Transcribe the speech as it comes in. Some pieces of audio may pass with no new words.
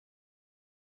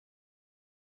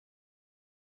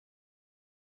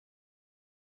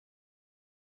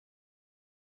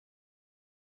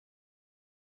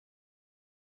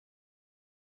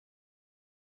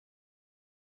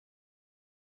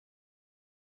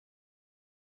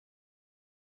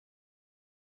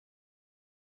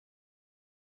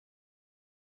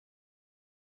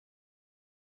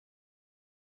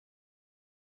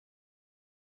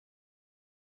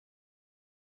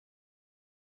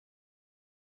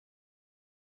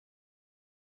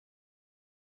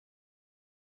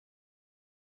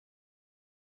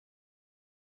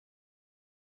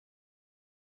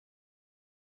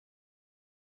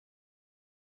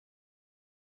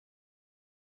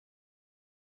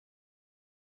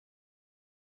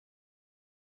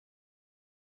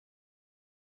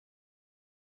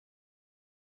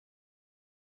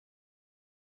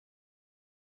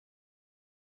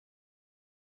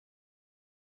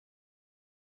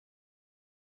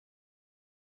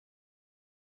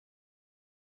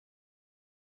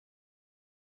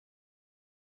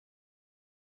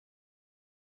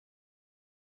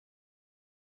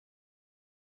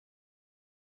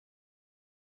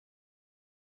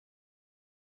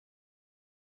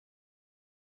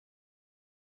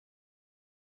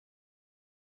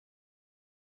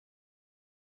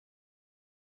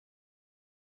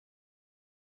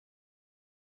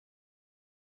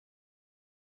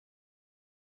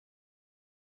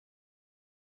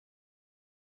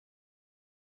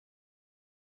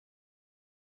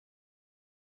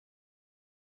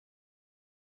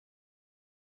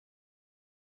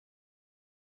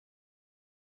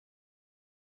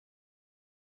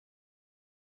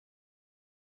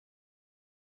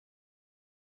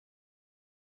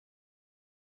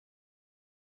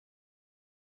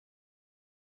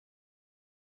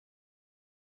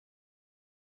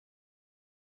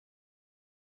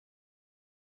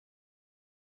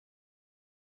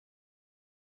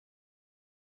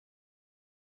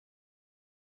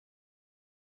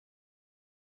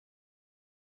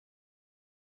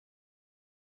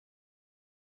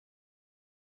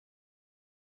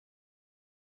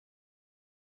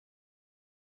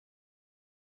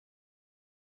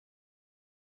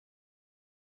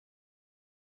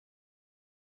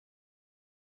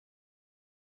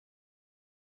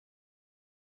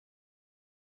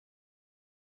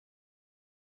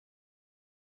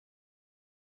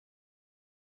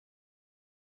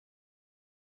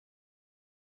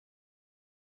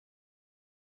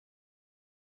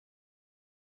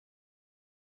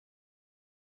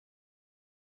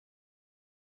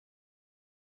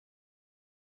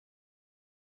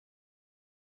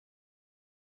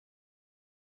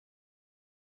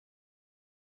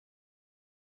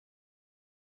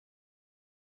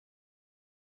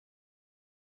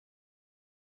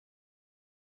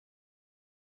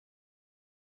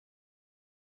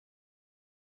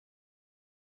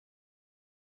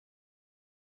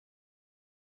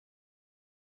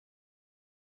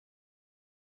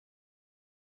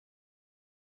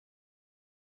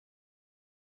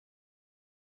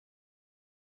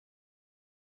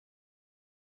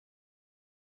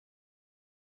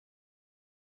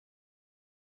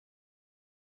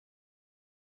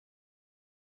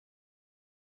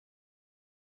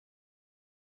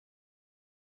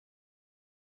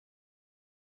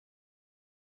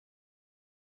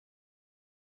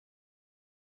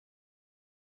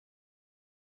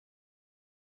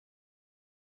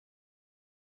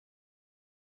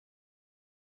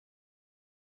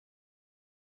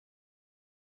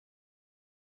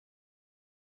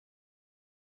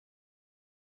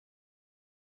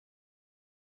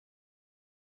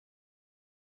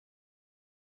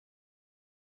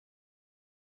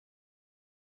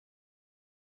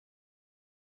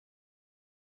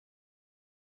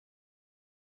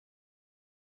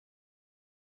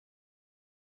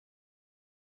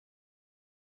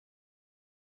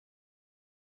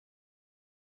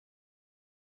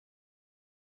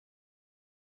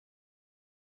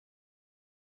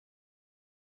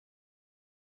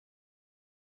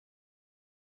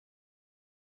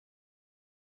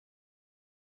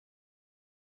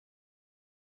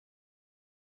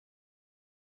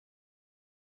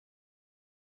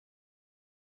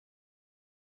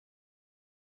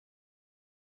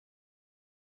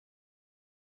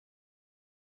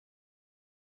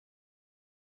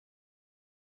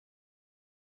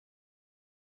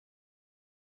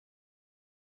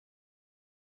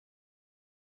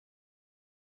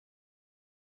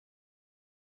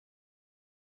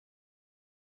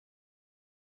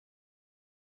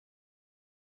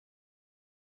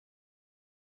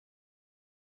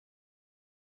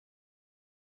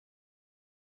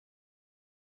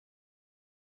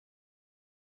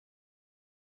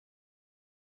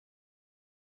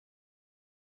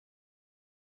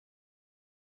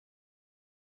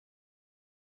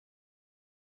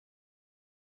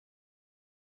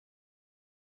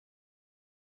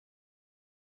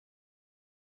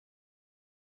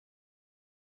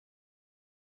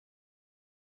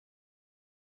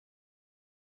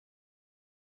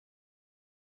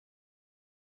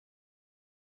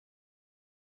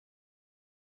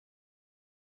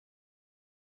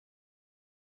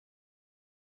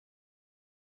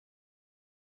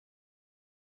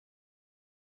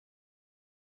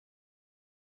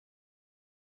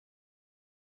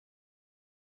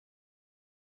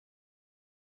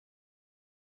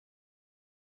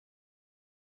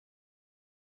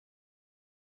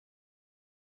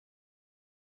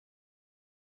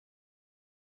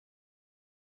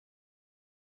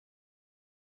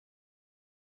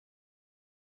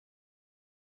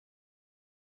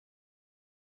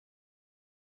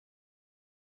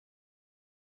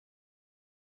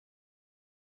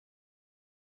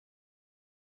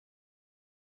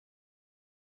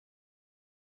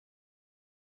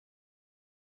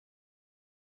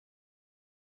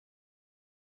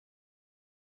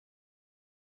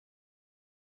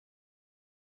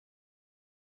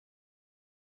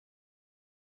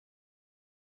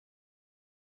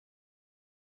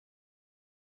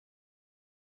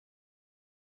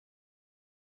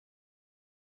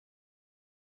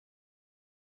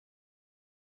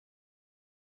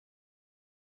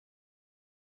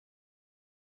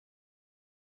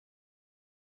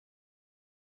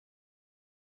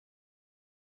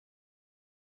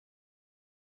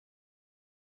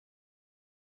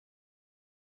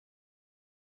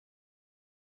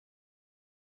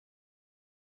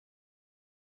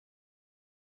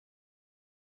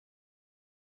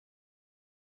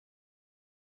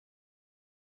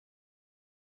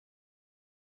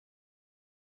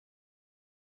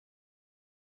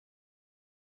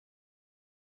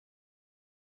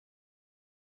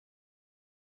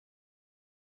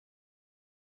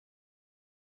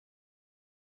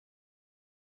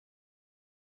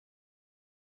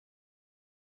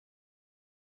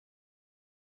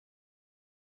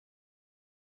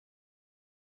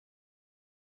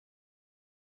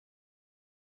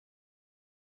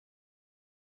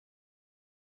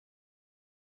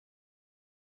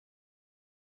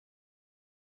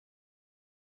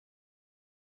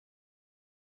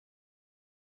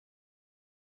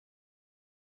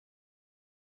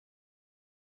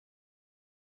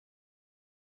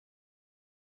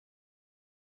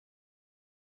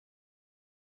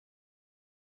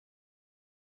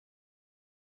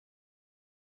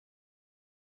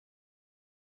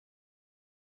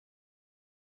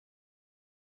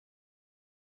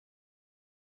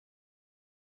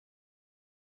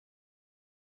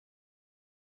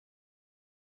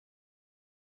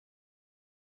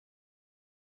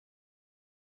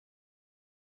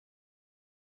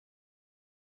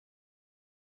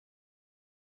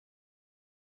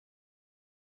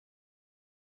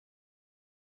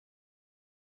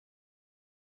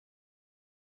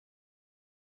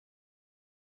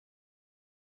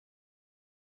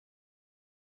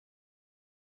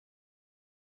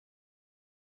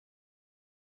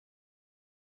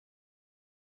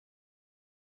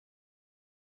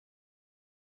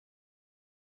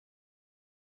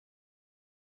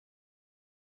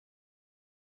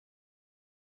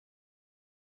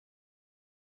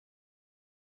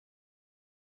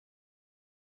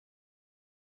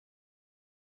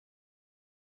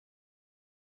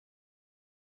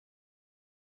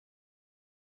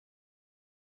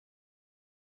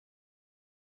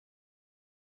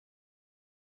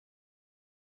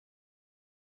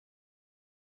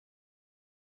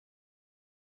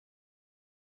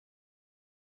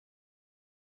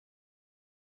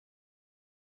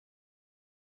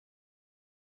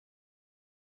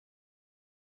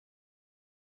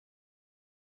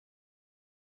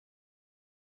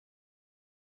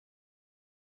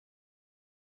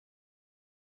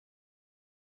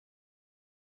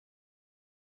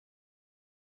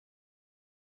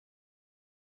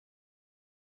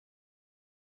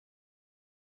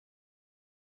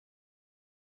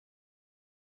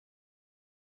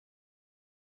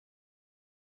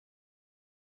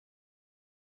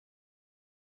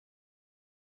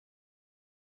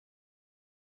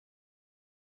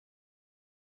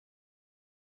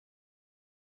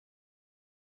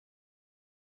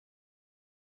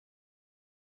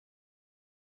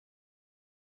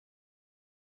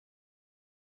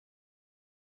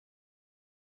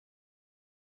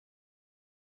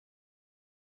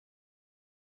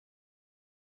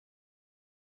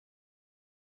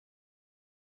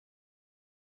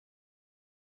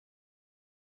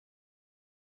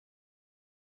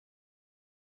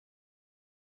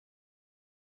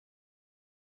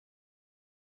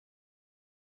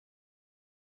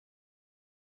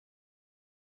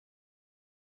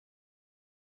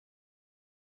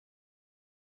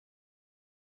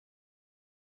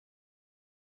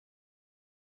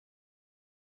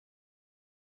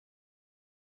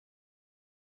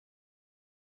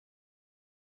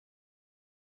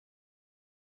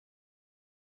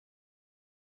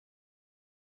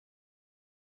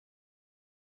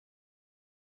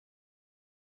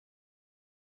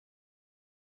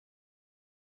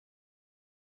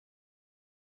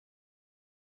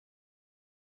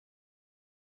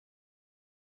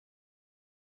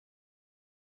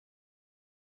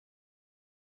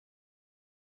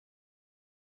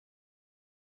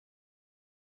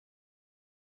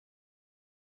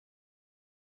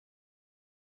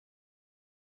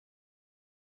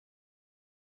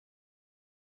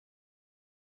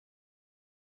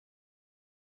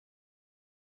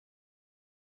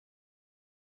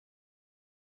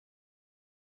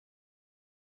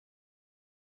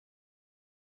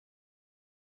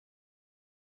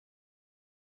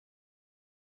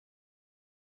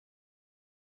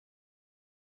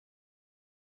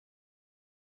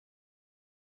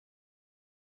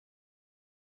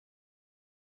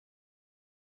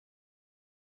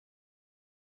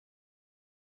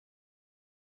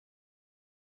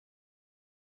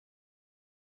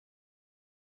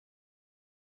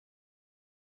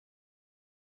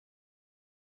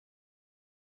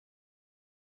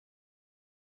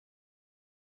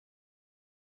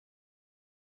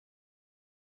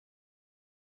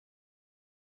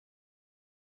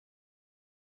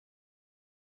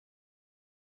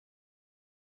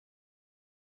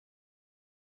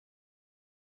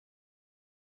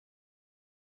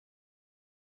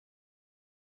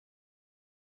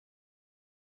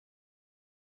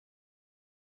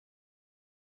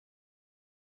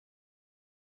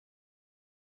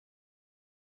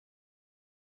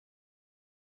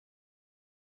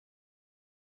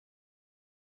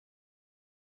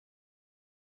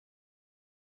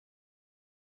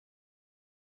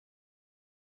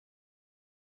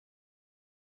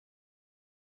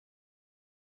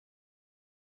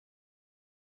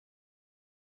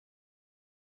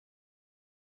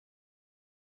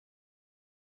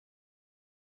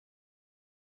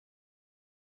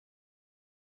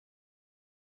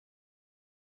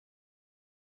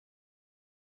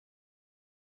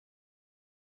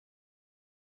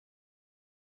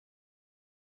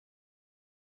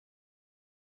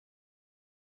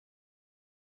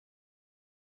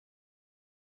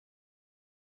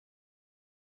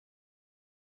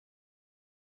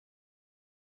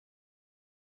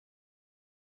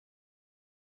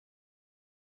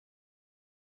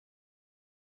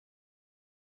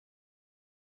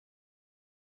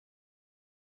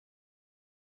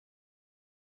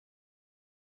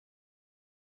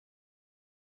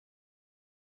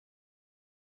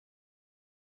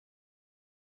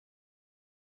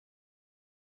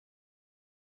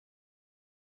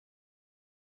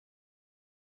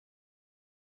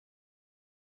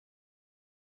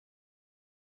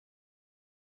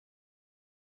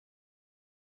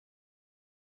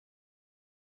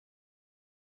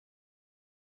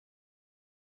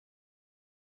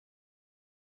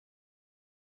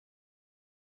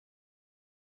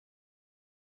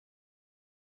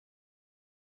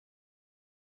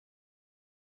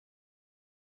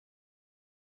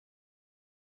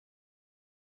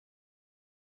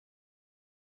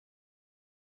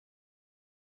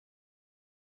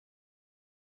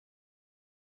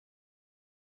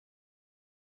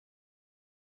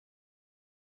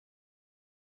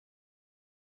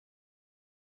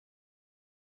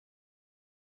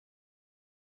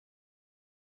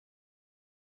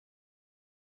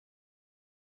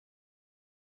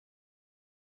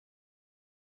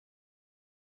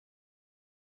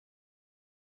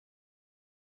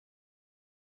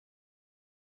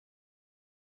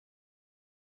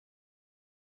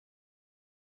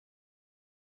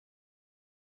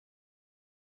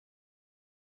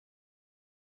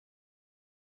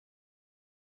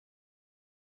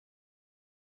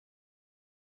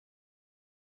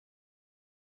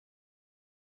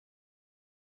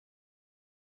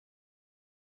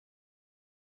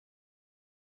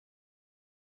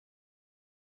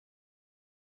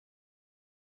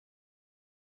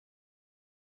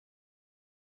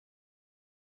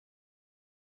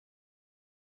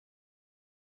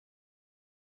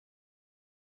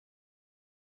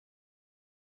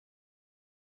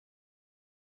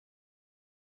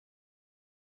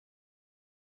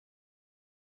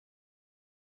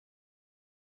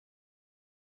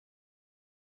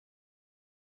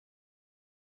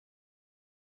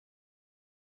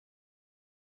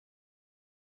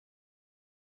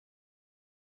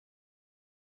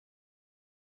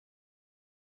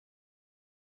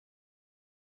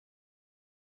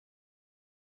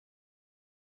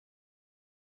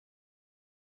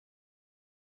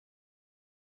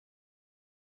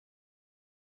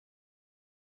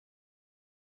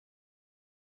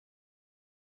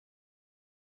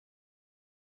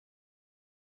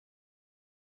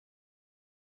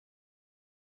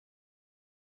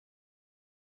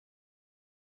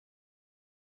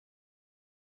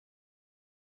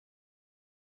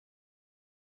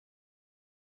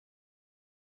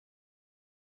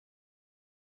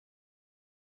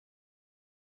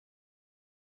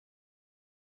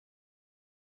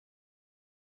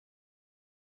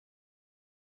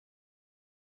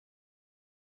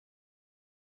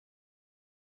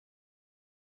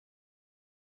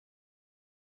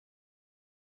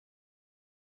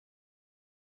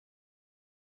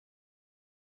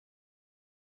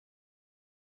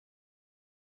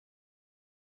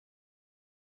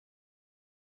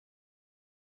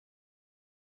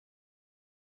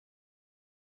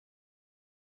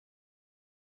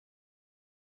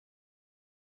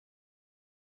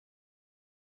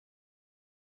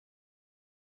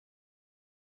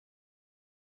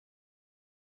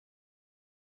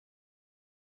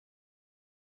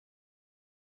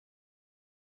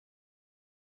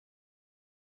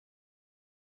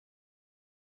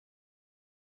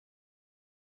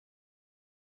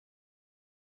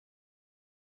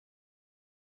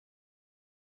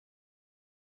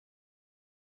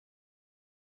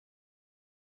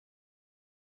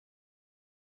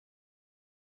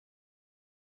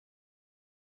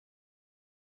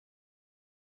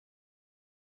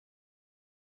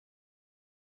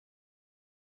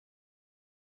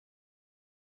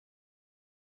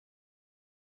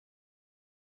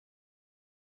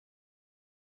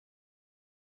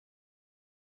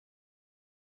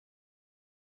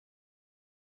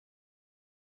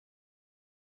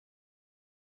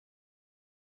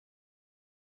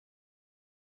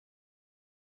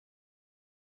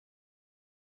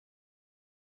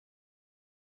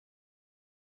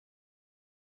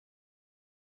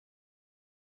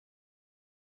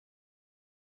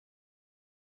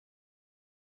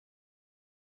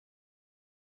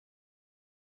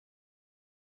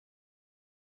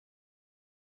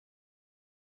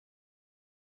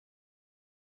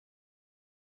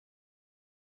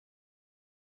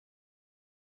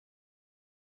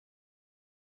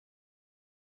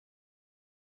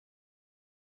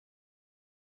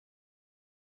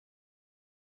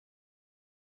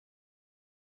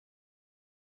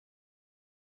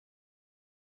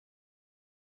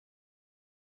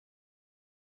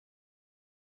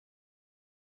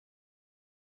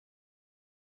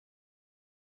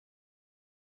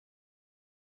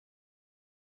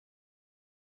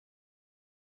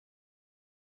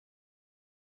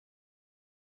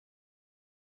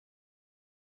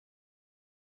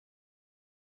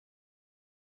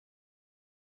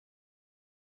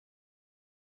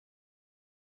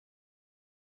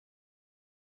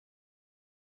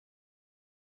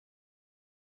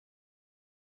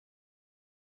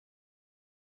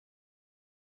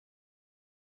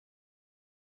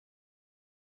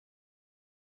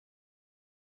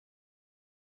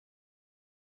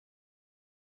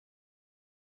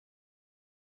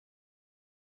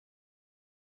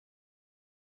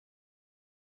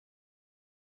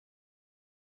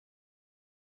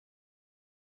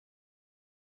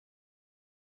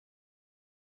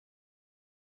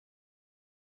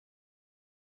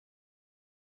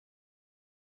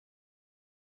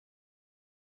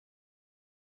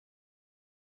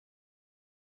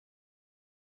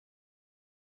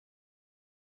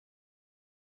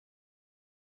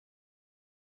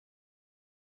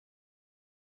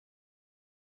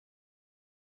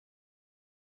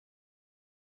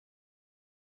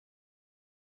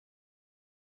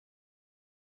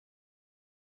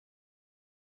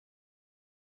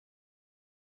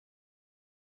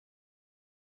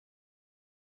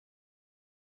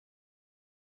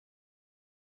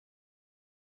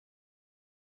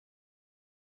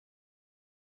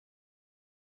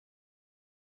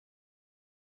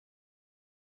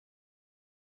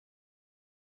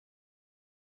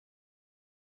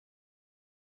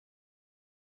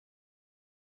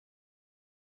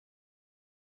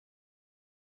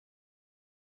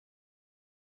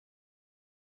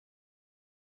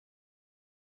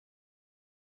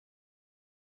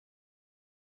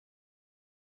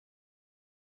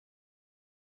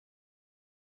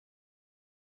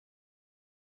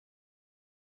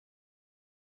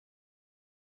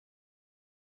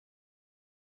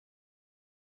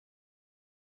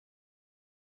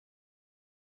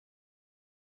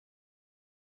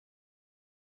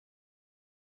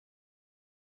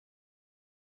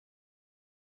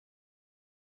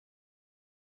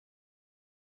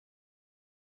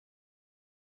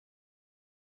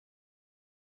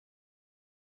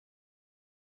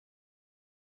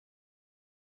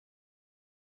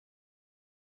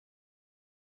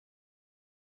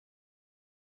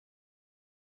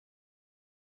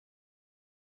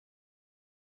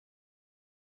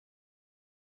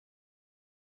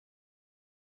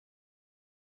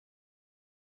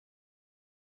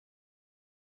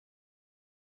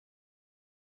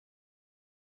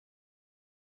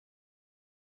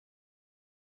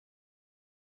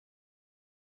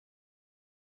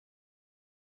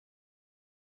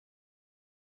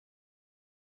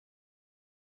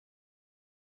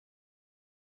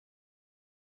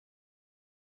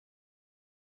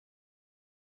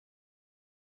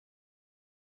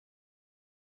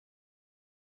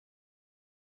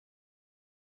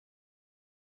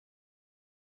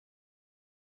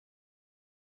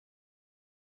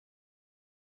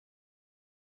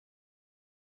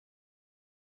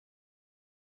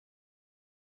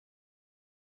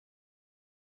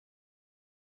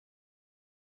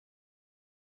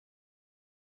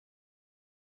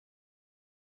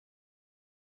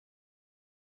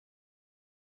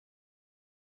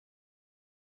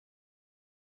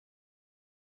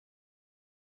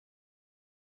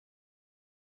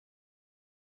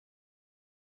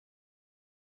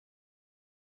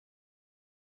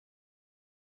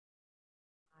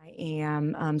I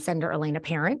am Senator Elena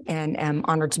Parent and am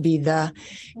honored to be the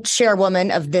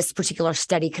chairwoman of this particular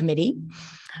study committee.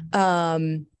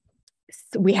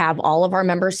 We have all of our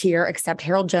members here except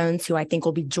Harold Jones, who I think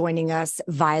will be joining us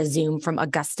via Zoom from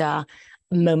Augusta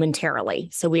momentarily.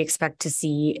 So we expect to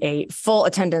see a full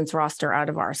attendance roster out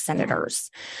of our senators.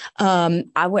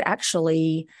 I would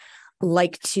actually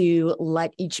like to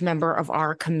let each member of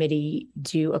our committee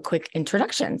do a quick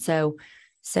introduction. So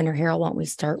Senator Harrell, why don't we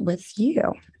start with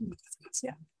you?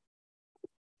 Yeah.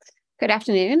 Good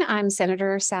afternoon. I'm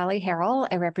Senator Sally Harrell.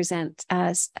 I represent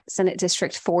Senate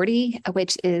District 40,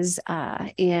 which is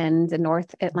in the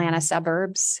North Atlanta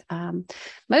suburbs,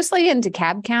 mostly in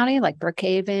DeKalb County, like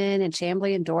Brookhaven and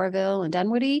Chamblee and Doraville and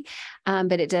Dunwoody,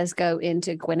 but it does go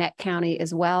into Gwinnett County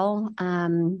as well,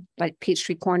 like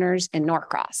Peachtree Corners and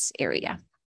Norcross area.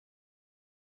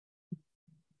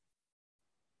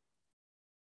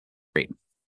 Great.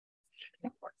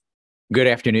 Good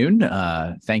afternoon.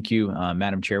 Thank you,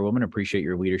 Madam Chairwoman. Appreciate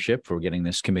your leadership for getting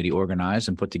this committee organized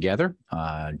and put together.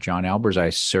 John Albers, I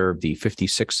serve the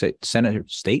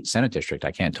 56th State Senate District.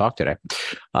 I can't talk today.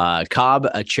 Cobb,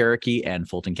 Cherokee, and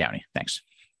Fulton County. Thanks.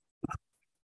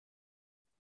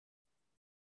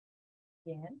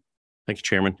 Yeah. Thank you,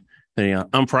 Chairman.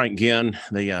 I'm Frank Ginn.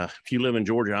 If you live in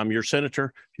Georgia, I'm your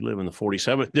senator. If you live in the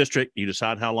 47th District, you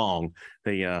decide how long.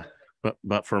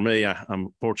 But for me,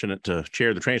 I'm fortunate to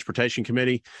chair the Transportation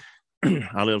Committee.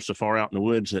 I live so far out in the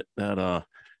woods that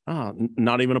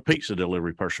not even a pizza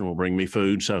delivery person will bring me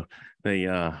food. So they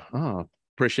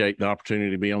appreciate the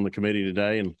opportunity to be on the committee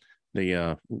today, and they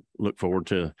look forward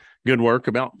to good work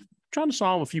about trying to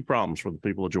solve a few problems for the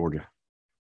people of Georgia.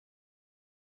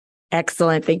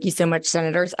 Excellent. Thank you so much,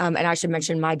 Senators. And I should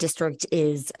mention my district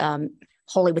is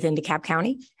wholly within DeKalb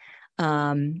County.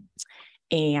 And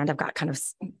I've got kind of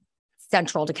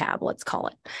central DeKalb, let's call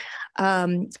it.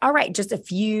 All right, just a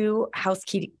few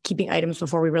housekeeping items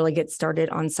before we really get started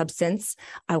on substance.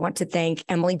 I want to thank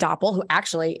Emily Doppel, who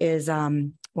actually is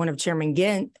one of Chairman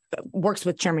Ginn, works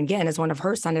with Chairman Ginn as one of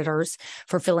her senators,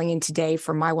 for filling in today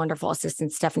for my wonderful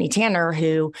assistant, Stephanie Tanner,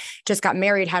 who just got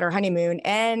married, had her honeymoon,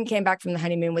 and came back from the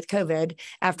honeymoon with COVID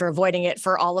after avoiding it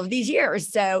for all of these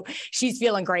years. So she's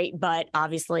feeling great, but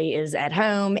obviously is at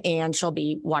home, and she'll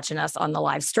be watching us on the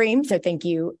live stream. So thank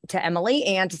you to Emily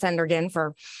and to Senator Ginn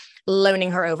for loaning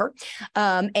her over.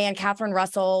 And Catherine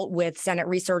Russell with Senate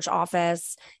Research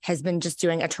Office has been just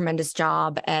doing a tremendous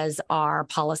job as our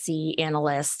policy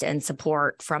analyst and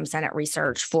support from Senate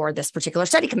Research for this particular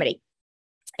study committee.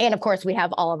 And of course, we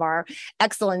have all of our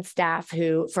excellent staff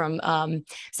who from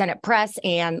Senate Press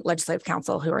and Legislative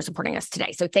Council who are supporting us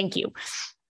today. So thank you.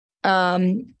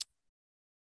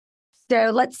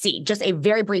 So let's see, just a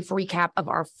very brief recap of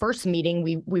our first meeting.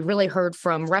 We really heard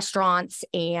from restaurants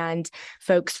and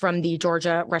folks from the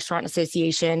Georgia Restaurant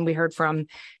Association. We heard from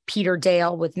Peter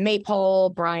Dale with Maypole,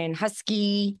 Brian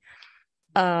Husky,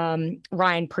 Ryan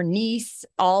Pernice,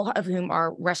 all of whom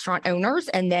are restaurant owners,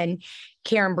 and then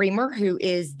Karen Bremer, who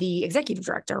is the executive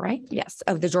director, right? Yes,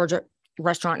 of the Georgia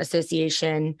Restaurant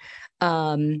Association,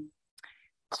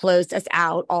 closed us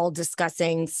out, all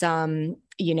discussing some,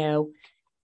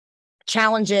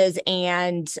 challenges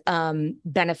and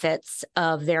benefits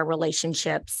of their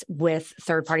relationships with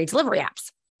third-party delivery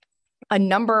apps. A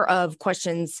number of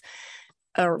questions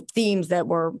or themes that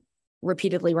were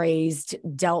repeatedly raised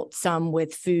dealt some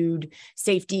with food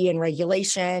safety and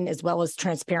regulation, as well as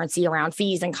transparency around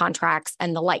fees and contracts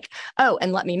and the like. Oh,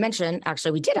 and let me mention,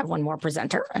 actually, we did have one more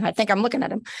presenter, and I think I'm looking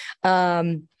at him.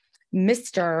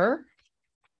 Mr.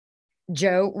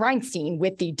 Joe Reinstein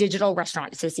with the Digital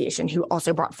Restaurant Association, who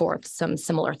also brought forth some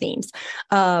similar themes.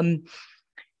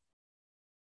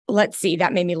 Let's see,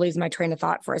 that made me lose my train of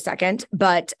thought for a second.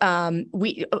 But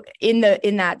we in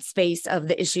that space of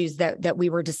the issues that we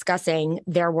were discussing,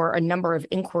 there were a number of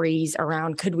inquiries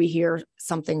around, could we hear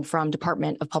something from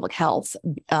Department of Public Health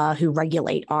who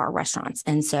regulate our restaurants?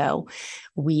 And so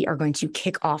we are going to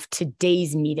kick off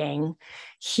today's meeting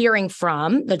hearing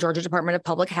from the Georgia Department of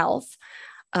Public Health.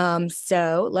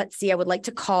 So let's see, I would like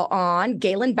to call on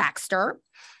Galen Baxter,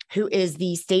 who is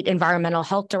the State Environmental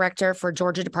Health Director for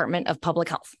Georgia Department of Public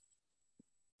Health.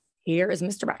 Here is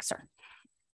Mr. Baxter.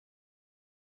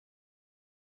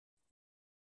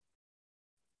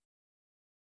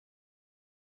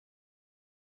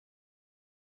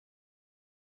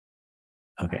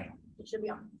 Okay. It should be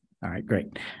on. All right, great.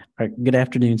 All right, good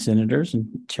afternoon, Senators and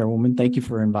Chairwoman. Thank you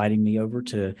for inviting me over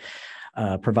to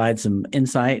provide some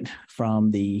insight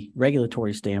from the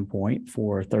regulatory standpoint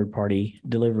for third-party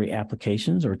delivery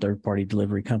applications or third-party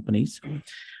delivery companies.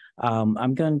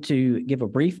 I'm going to give a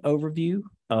brief overview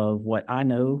of what I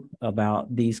know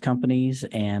about these companies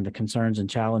and the concerns and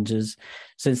challenges,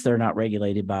 since they're not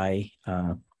regulated by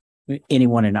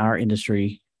anyone in our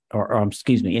industry or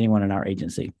excuse me, anyone in our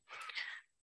agency.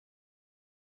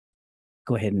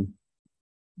 Go ahead and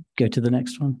go to the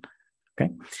next one.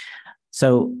 Okay.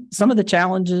 So some of the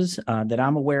challenges that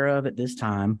I'm aware of at this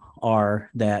time are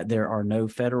that there are no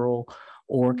federal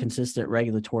or consistent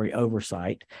regulatory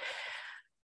oversight.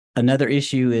 Another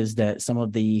issue is that some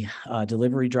of the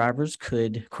delivery drivers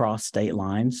could cross state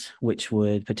lines, which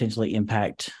would potentially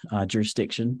impact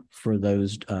jurisdiction for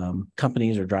those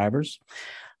companies or drivers.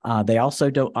 They also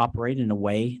don't operate in a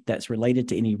way that's related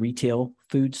to any retail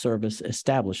food service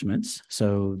establishments.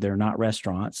 So they're not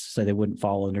restaurants, so they wouldn't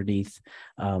fall underneath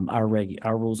our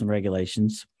rules and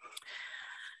regulations.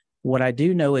 What I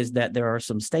do know is that there are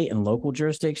some state and local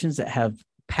jurisdictions that have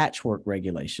patchwork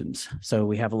regulations. So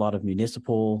we have a lot of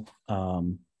municipal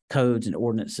codes and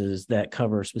ordinances that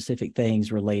cover specific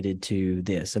things related to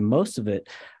this. And most of it,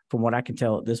 from what I can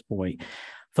tell at this point,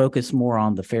 focus more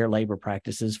on the fair labor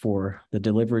practices for the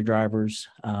delivery drivers,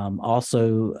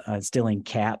 also instilling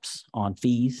caps on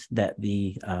fees that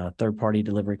the third-party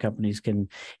delivery companies can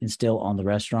instill on the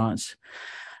restaurants,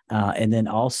 and then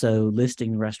also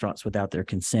listing restaurants without their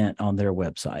consent on their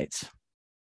websites.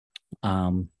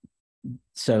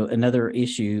 So another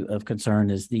issue of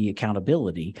concern is the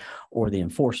accountability or the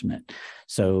enforcement.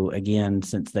 So again,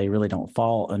 since they really don't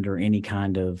fall under any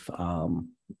kind of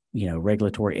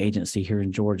regulatory agency here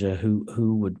in Georgia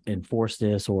who would enforce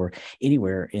this, or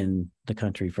anywhere in the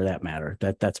country for that matter,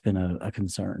 that's been a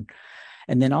concern.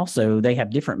 And then also they have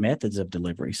different methods of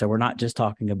delivery. So we're not just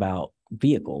talking about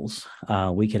vehicles.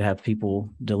 We could have people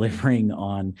delivering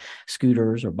on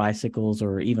scooters or bicycles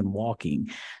or even walking.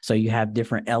 So you have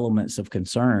different elements of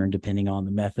concern depending on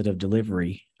the method of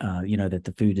delivery, that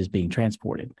the food is being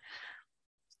transported.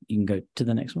 You can go to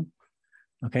the next one.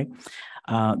 Okay.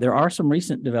 There are some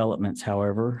recent developments,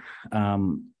 however,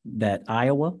 that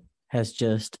Iowa has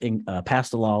just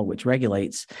passed a law which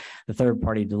regulates the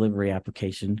third-party delivery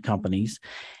application companies,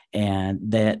 and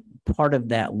that part of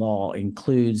that law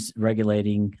includes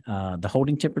regulating the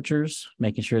holding temperatures,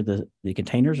 making sure the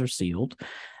containers are sealed.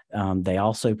 They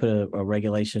also put a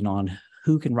regulation on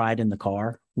who can ride in the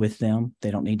car with them.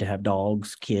 They don't need to have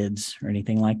dogs, kids, or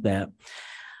anything like that.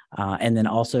 And then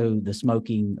also the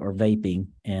smoking or vaping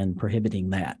and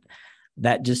prohibiting that.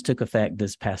 That just took effect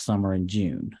this past summer in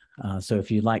June. So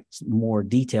if you'd like more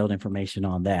detailed information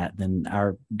on that, then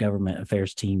our government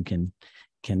affairs team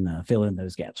can fill in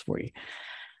those gaps for you.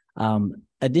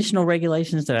 Additional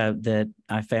regulations that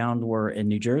I found were in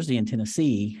New Jersey and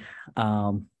Tennessee.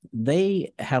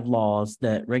 They have laws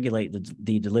that regulate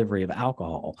the delivery of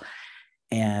alcohol,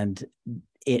 and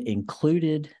it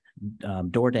included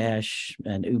DoorDash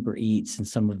and Uber Eats and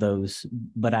some of those,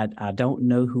 but I don't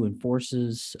know who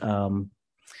enforces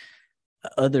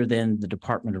other than the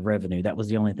Department of Revenue. That was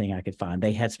the only thing I could find.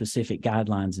 They had specific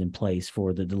guidelines in place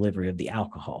for the delivery of the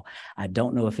alcohol. I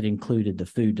don't know if it included the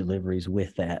food deliveries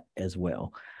with that as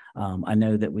well. I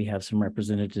know that we have some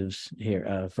representatives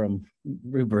here from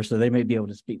Ruber, so they may be able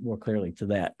to speak more clearly to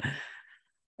that.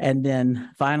 And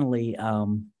then finally,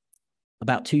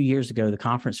 about 2 years ago, the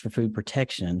Conference for Food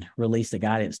Protection released a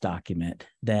guidance document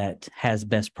that has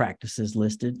best practices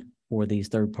listed for these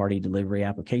third-party delivery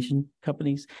application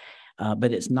companies,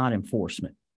 but it's not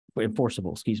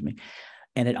enforceable, excuse me.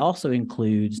 And it also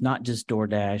includes not just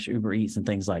DoorDash, Uber Eats, and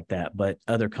things like that, but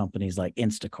other companies like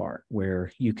Instacart,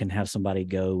 where you can have somebody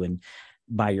go and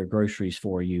buy your groceries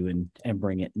for you and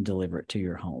bring it and deliver it to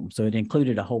your home. So it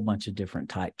included a whole bunch of different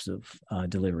types of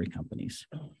delivery companies.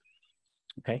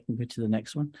 Okay, we'll go to the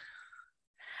next one.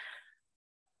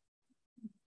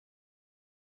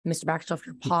 Mr. Baxter, if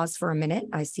you pause for a minute,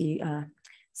 I see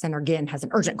Senator Ginn has an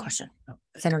urgent question.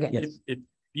 Senator Ginn. Yes. If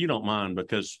you don't mind,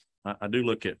 because I do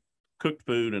look at cooked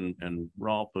food and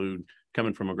raw food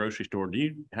coming from a grocery store. Do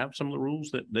you have some of the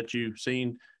rules that you've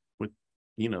seen with,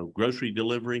 grocery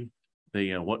delivery?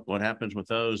 What happens with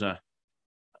those? I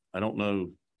don't know.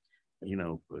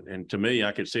 And to me,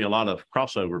 I could see a lot of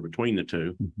crossover between the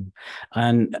two. Mm-hmm.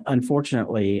 And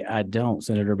unfortunately, I don't,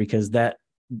 Senator, because the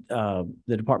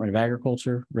Department of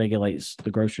Agriculture regulates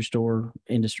the grocery store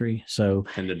industry. So,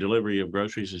 and the delivery of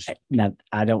groceries is. Now,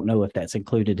 I don't know if that's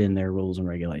included in their rules and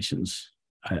regulations.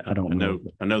 I don't know.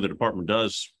 I know the department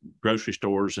does grocery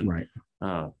stores and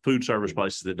right. Food service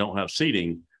places that don't have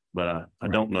seating, but I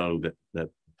right. don't know that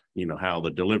how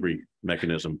the delivery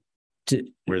mechanism.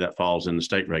 Where that falls in the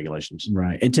state regulations.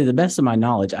 Right. And to the best of my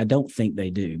knowledge, I don't think they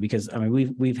do, because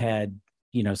we've had,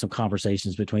 some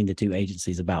conversations between the two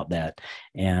agencies about that.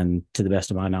 And to the best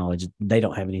of my knowledge, they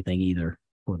don't have anything either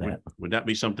for that. Would that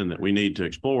be something that we need to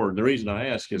explore? The reason I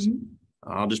ask is,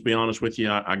 I'll just be honest with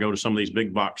you. I go to some of these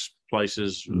big box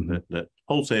places that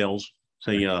wholesales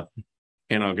say,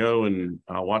 and I'll go and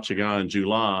I'll watch a guy in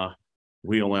July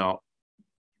wheel out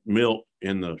milk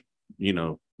in the,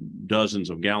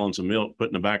 dozens of gallons of milk put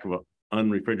in the back of an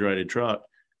unrefrigerated truck.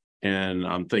 And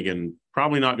I'm thinking,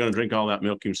 probably not going to drink all that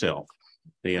milk himself.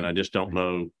 And I just don't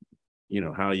know,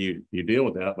 how you deal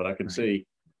with that. But I can see,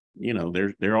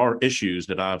 there are issues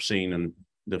that I've seen in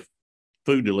the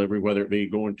food delivery, whether it be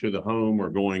going to the home or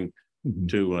going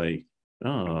to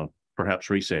a perhaps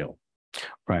resale.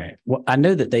 Right. Well, I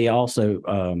know that they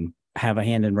also have a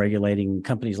hand in regulating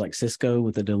companies like Cisco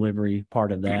with the delivery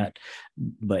part of that.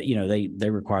 But, they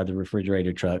require the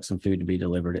refrigerated trucks and food to be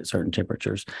delivered at certain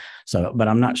temperatures. So, but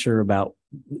I'm not sure about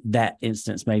that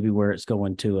instance, maybe where it's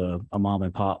going to a mom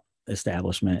and pop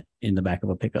establishment in the back of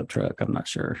a pickup truck. I'm not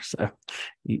sure. So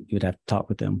you would have to talk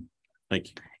with them. Thank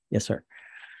you. Yes, sir.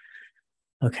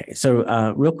 Okay.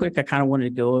 So real quick, I kind of wanted to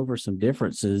go over some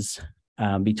differences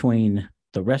between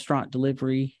the restaurant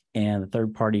delivery and the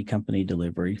third-party company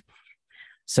delivery.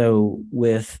 So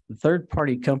with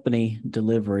third-party company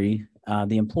delivery,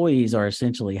 the employees are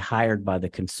essentially hired by the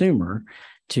consumer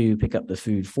to pick up the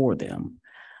food for them.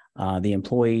 The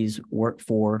employees work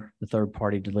for the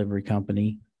third-party delivery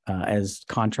company as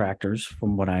contractors,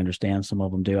 from what I understand. Some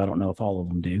of them do. I don't know if all of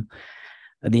them do.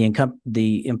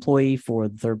 The employee for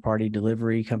the third-party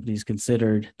delivery company is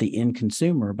considered the end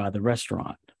consumer by the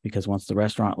restaurant, because once the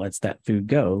restaurant lets that food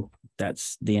go,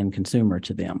 that's the end consumer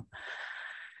to them.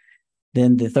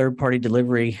 Then the third-party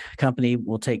delivery company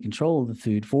will take control of the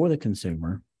food for the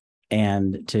consumer.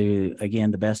 And to,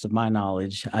 again, the best of my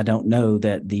knowledge, I don't know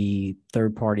that the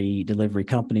third-party delivery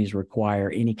companies require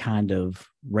any kind of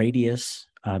radius.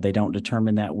 They don't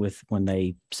determine that when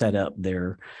they set up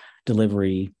their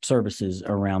delivery services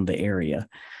around the area.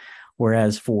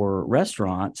 Whereas for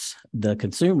restaurants, the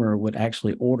consumer would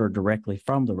actually order directly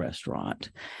from the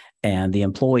restaurant, and the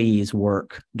employees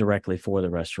work directly for the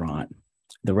restaurant.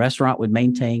 The restaurant would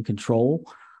maintain control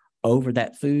over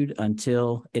that food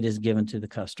until it is given to the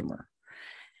customer.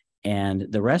 And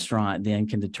the restaurant then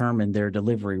can determine their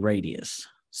delivery radius.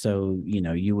 So,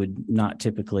 you would not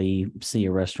typically see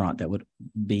a restaurant that would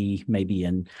be maybe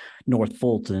in North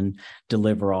Fulton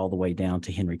deliver all the way down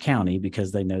to Henry County,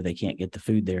 because they know they can't get the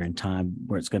food there in time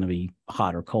where it's going to be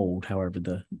hot or cold, however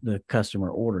the customer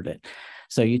ordered it.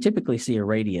 So you typically see a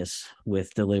radius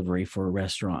with delivery for a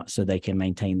restaurant so they can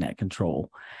maintain that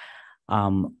control.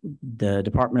 The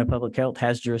Department of Public Health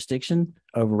has jurisdiction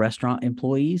over restaurant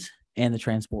employees and the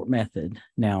transport method.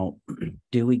 Now,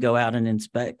 do we go out and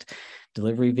inspect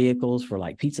delivery vehicles for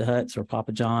like Pizza Huts or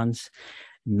Papa John's?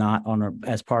 Not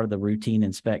as part of the routine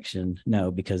inspection,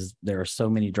 no, because there are so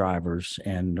many drivers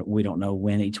and we don't know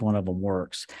when each one of them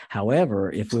works. However,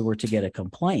 if we were to get a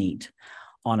complaint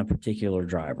on a particular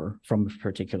driver from a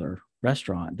particular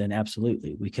restaurant, then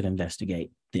absolutely we could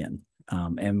investigate then.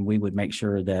 And we would make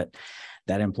sure that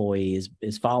that employee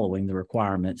is following the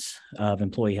requirements of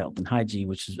employee health and hygiene,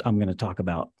 which I'm going to talk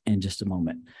about in just a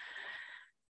moment.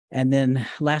 And then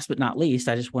last but not least,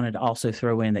 I just wanted to also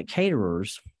throw in that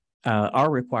caterers are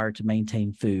required to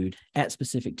maintain food at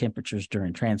specific temperatures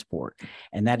during transport.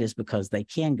 And that is because they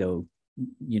can go,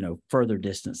 further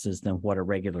distances than what a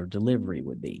regular delivery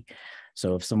would be.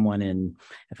 So if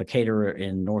a caterer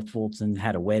in North Fulton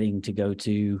had a wedding to go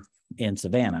to in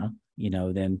Savannah,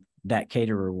 then that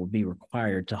caterer will be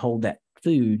required to hold that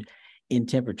food in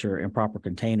temperature in proper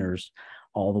containers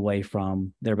all the way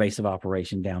from their base of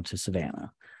operation down to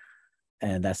Savannah.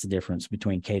 And that's the difference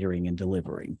between catering and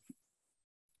delivery.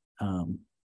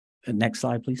 Next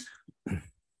slide, please.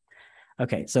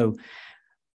 Okay, so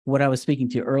what I was speaking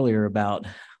to earlier about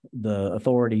the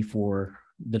authority for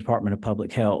the Department of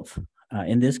Public Health,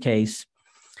 in this case,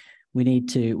 we need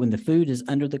to, when the food is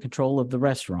under the control of the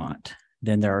restaurant,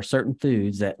 then there are certain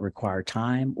foods that require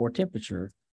time or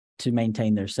temperature to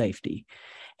maintain their safety.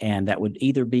 And that would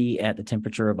either be at the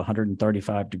temperature of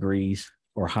 135 degrees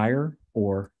or higher,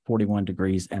 or 41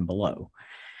 degrees and below.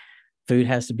 Food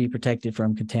has to be protected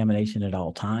from contamination at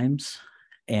all times.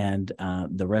 And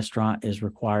the restaurant is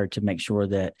required to make sure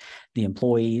that the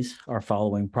employees are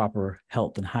following proper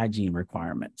health and hygiene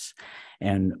requirements.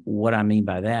 And what I mean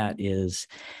by that is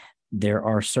there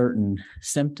are certain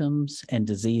symptoms and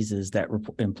diseases that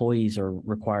employees are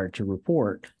required to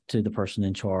report to the person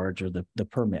in charge or the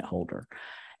permit holder.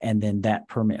 And then that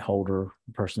permit holder,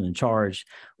 person in charge,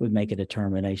 would make a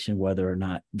determination whether or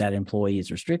not that employee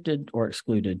is restricted or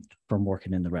excluded from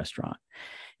working in the restaurant.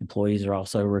 Employees are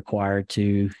also required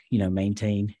to,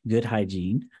 maintain good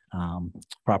hygiene,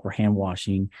 proper hand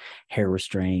washing, hair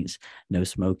restraints, no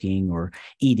smoking or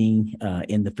eating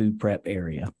in the food prep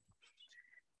area.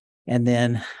 And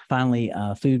then finally,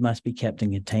 food must be kept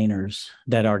in containers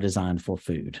that are designed for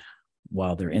food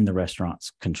while they're in the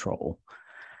restaurant's control.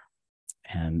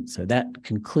 And so that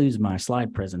concludes my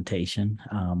slide presentation.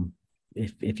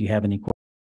 If you have any questions.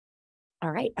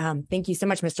 All right. Thank you so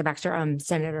much, Mr. Baxter.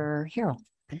 Senator Harrell.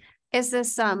 Is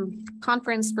this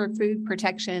conference for food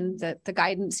protection, the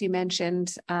guidance you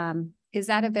mentioned, is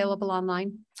that available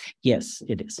online? Yes,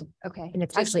 it is. Okay. And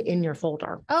it's actually in your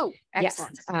folder. Oh,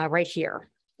 excellent. Yes, right here.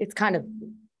 It's kind of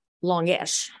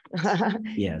longish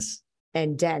Yes.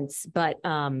 and dense, but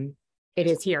it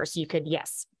is here. So you could,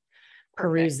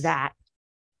 peruse Perfect. that.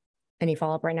 Any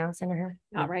follow-up right now, Senator?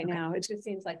 Not right Okay. now. It just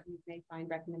seems like we may find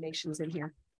recommendations in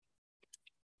here.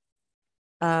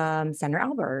 Senator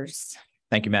Albers.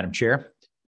 Thank you, Madam Chair.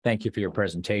 Thank you for your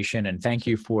presentation, and thank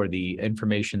you for the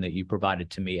information that you provided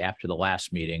to me after the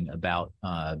last meeting about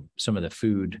some of the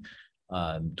food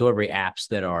delivery apps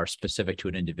that are specific to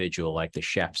an individual, like the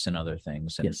chefs and other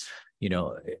things. And, Yes.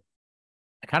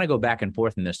 I kind of go back and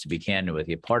forth in this, to be candid with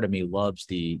you. Part of me loves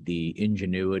the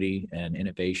ingenuity and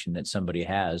innovation that somebody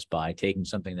has by taking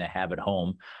something they have at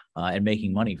home and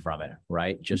making money from it,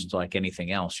 right? Just like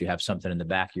anything else, you have something in the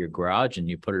back of your garage and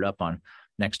you put it up on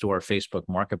next door Facebook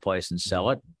Marketplace and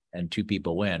sell it, and two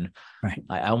people win. Right.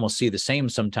 I almost see the same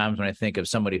sometimes when I think of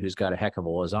somebody who's got a heck of a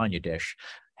lasagna dish.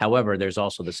 However, there's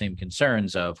also the same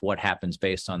concerns of what happens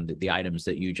based on the items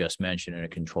that you just mentioned in a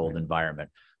controlled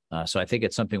environment. So I think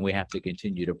it's something we have to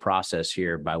continue to process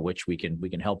here, by which we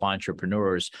can help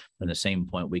entrepreneurs. At the same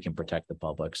point, we can protect the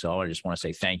public. So I just want to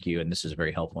say thank you, and this is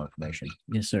very helpful information.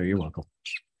 Yes, sir. You're welcome.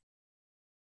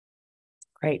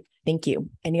 Great. Thank you.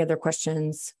 Any other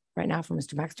questions right now for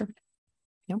Mr. Baxter?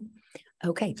 No?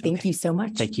 Okay. Thank you so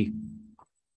much. Thank you.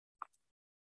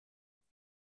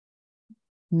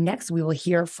 Next, we will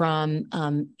hear from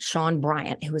Sean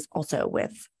Bryant, who is also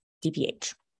with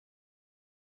DPH.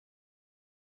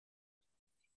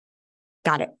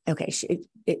 Got it. Okay.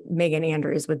 Megan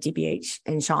Andrews with DPH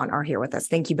and Sean are here with us.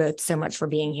 Thank you both so much for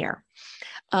being here.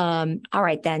 All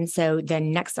right, then. So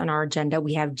then next on our agenda,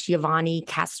 we have Giovanni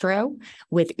Castro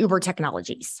with Uber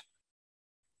Technologies.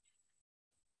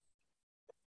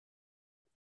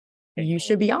 You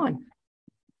should be on.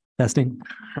 Testing.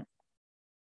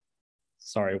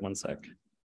 Sorry, one sec.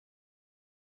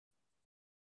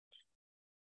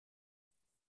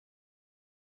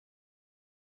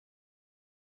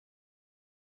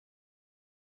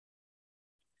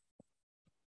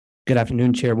 Good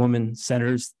afternoon, Chairwoman,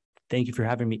 Senators. Thank you for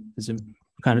having me. Is it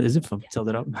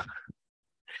tilted up?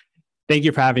 Thank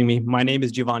you for having me. My name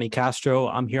is Giovanni Castro.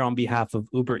 I'm here on behalf of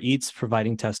Uber Eats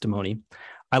providing testimony.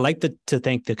 I'd like to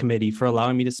thank the committee for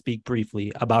allowing me to speak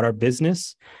briefly about our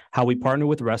business, how we partner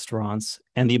with restaurants,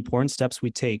 and the important steps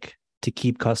we take to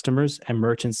keep customers and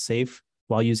merchants safe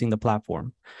while using the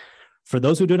platform. For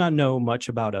those who do not know much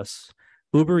about us,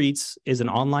 Uber Eats is an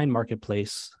online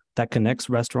marketplace that connects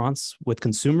restaurants with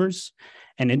consumers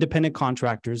and independent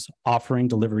contractors offering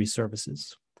delivery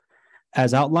services.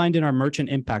 As outlined in our Merchant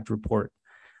Impact Report,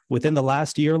 within the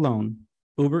last year alone,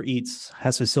 Uber Eats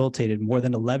has facilitated more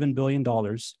than $11 billion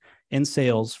in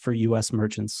sales for U.S.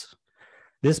 merchants.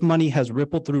 This money has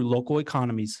rippled through local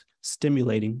economies,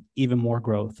 stimulating even more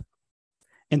growth.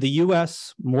 In the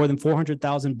U.S., more than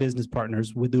 400,000 business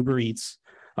partners with Uber Eats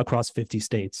across 50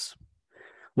 states.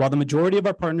 While the majority of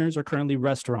our partners are currently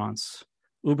restaurants,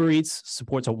 Uber Eats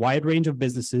supports a wide range of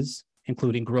businesses,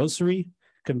 including grocery,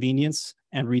 convenience,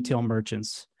 and retail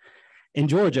merchants. In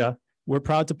Georgia, we're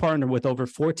proud to partner with over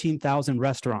 14,000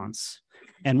 restaurants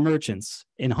and merchants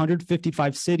in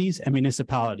 155 cities and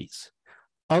municipalities.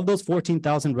 Of those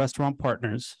 14,000 restaurant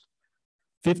partners,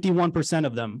 51%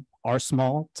 of them are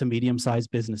small to medium-sized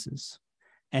businesses.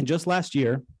 And just last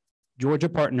year, Georgia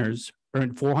partners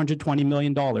earned $420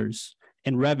 million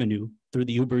in revenue through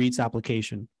the Uber Eats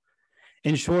application.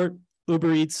 In short,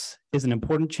 Uber Eats is an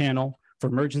important channel for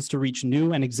merchants to reach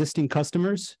new and existing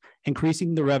customers,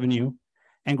 increasing the revenue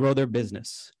and grow their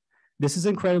business. This is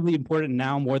incredibly important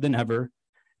now more than ever,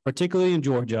 particularly in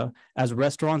Georgia, as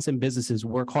restaurants and businesses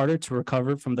work harder to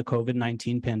recover from the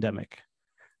COVID-19 pandemic.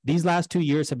 These last 2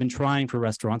 years have been trying for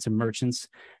restaurants and merchants,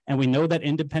 and we know that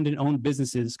independent-owned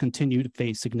businesses continue to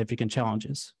face significant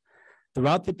challenges.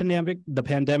 Throughout the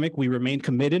pandemic, we remained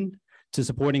committed to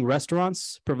supporting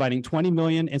restaurants, providing $20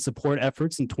 million in support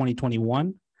efforts in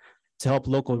 2021 to help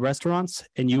local restaurants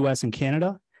in US and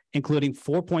Canada, including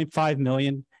 $4.5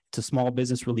 million to small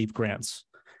business relief grants.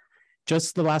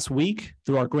 Just the last week,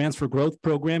 through our Grants for Growth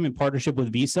program in partnership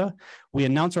with Visa, we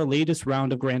announced our latest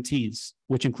round of grantees,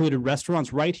 which included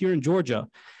restaurants right here in Georgia,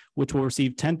 which will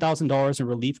receive $10,000 in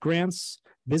relief grants,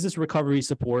 business recovery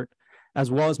support, as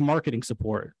well as marketing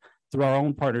support through our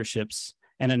own partnerships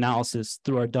and analysis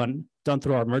done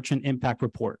through our Merchant Impact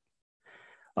Report.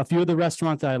 A few of the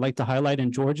restaurants that I'd like to highlight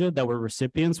in Georgia that were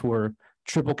recipients were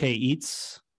Triple K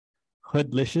Eats,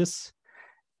 Hoodlicious,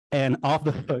 and Off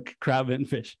the Hook Crab and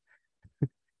Fish.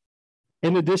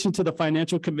 In addition to the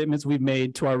financial commitments we've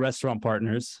made to our restaurant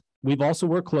partners, we've also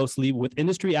worked closely with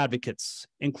industry advocates,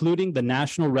 including the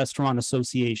National Restaurant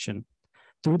Association.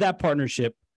 Through that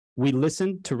partnership, we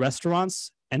listened to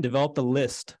restaurants and developed a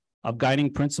list of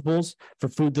guiding principles for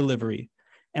food delivery.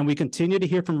 And we continue to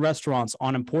hear from restaurants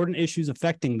on important issues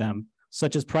affecting them,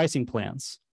 such as pricing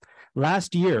plans.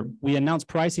 Last year, we announced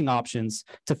pricing options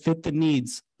to fit the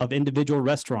needs of individual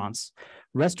restaurants.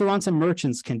 Restaurants and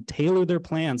merchants can tailor their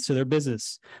plans to their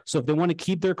business. So if they want to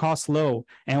keep their costs low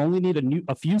and only need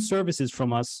a few services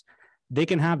from us, they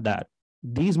can have that.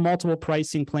 These multiple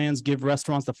pricing plans give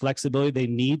restaurants the flexibility they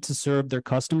need to serve their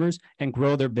customers and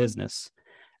grow their business.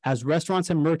 As restaurants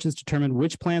and merchants determine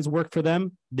which plans work for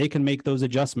them, they can make those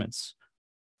adjustments.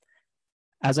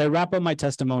 As I wrap up my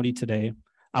testimony today,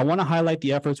 I want to highlight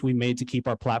the efforts we made to keep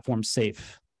our platform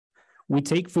safe. We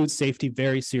take food safety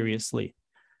very seriously.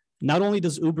 Not only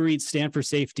does Uber Eats stand for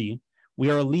safety,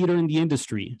 we are a leader in the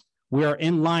industry. We are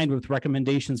in line with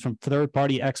recommendations from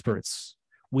third-party experts.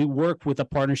 We work with a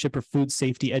partnership for food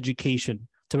safety education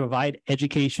to provide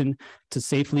education to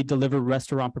safely deliver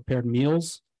restaurant-prepared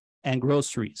meals and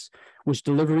groceries, which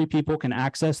delivery people can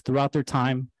access throughout their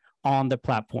time on the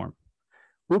platform.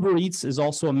 Uber Eats is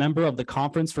also a member of the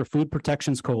Conference for Food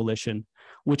Protections Coalition,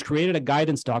 which created a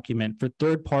guidance document for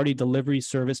third-party delivery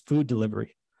service food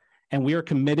delivery. And we are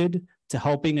committed to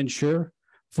helping ensure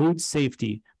food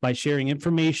safety by sharing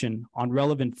information on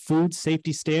relevant food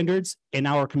safety standards in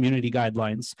our community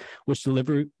guidelines, which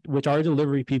our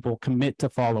delivery people commit to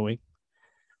following.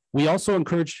 We also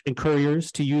encourage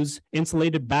couriers to use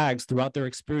insulated bags throughout their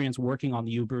experience working on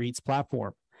the Uber Eats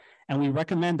platform. And we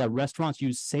recommend that restaurants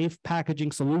use safe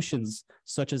packaging solutions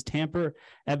such as tamper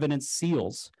evidence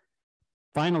seals.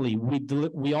 Finally,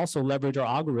 we also leverage our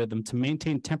algorithm to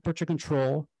maintain temperature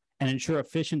control and ensure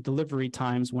efficient delivery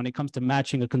times when it comes to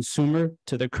matching a consumer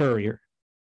to the courier.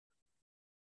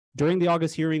 During the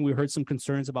August hearing, we heard some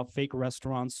concerns about fake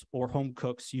restaurants or home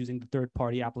cooks using the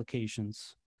third-party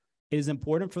applications. It is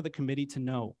important for the committee to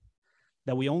know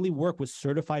that we only work with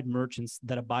certified merchants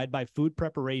that abide by food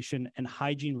preparation and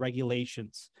hygiene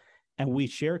regulations, and we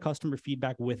share customer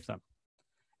feedback with them.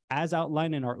 As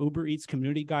outlined in our Uber Eats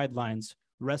community guidelines,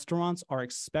 restaurants are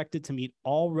expected to meet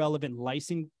all relevant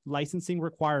licensing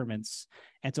requirements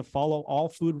and to follow all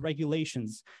food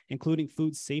regulations, including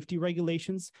food safety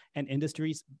regulations and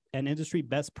industry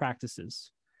best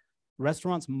practices.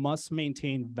 Restaurants must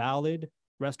maintain valid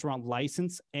restaurant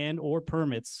license and/or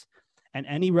permits, and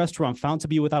any restaurant found to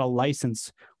be without a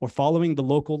license or following the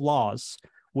local laws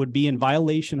would be in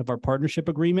violation of our partnership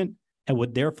agreement and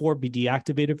would therefore be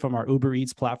deactivated from our Uber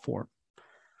Eats platform.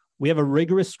 We have a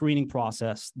rigorous screening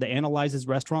process that analyzes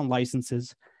restaurant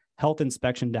licenses, health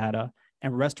inspection data,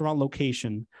 and restaurant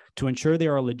location to ensure they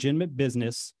are a legitimate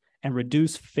business and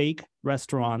reduce fake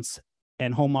restaurants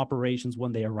and home operations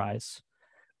when they arise.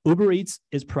 Uber Eats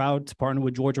is proud to partner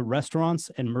with Georgia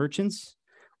restaurants and merchants.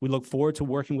 We look forward to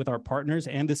working with our partners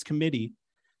and this committee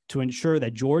to ensure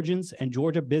that Georgians and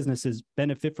Georgia businesses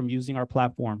benefit from using our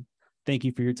platform. Thank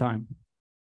you for your time.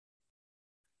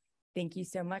 Thank you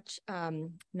so much,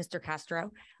 Mr.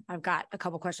 Castro. I've got a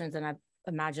couple questions, and I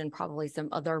imagine probably some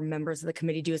other members of the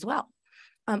committee do as well.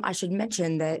 I should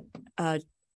mention that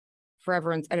for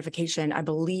everyone's edification, I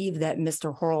believe that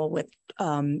Mr. Hurl with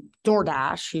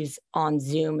DoorDash, who's on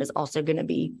Zoom, is also going to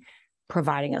be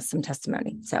providing us some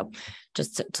testimony. So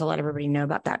just to let everybody know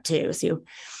about that too.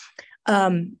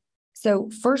 So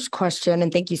first question,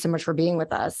 and thank you so much for being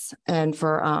with us and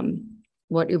for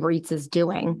what Uber Eats is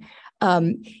doing.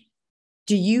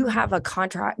 Do you have a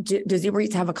contract? Does Uber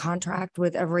Eats have a contract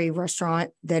with every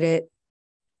restaurant that it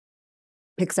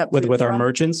picks up with our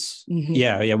merchants? Mm-hmm.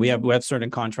 Yeah, we have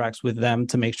certain contracts with them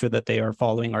to make sure that they are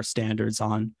following our standards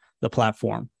on the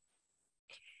platform.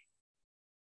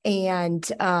 And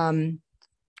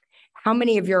how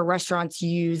many of your restaurants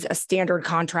use a standard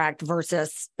contract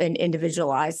versus an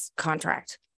individualized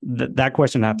contract? That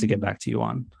question I have to get back to you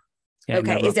on. Yeah,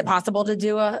 okay. Is it possible to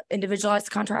do a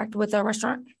individualized contract with a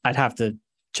restaurant? I'd have to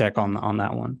check on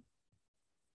that one.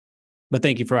 But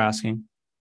thank you for asking.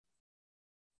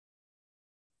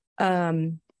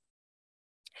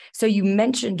 So you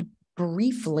mentioned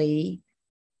briefly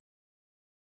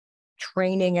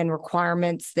training and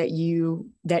requirements that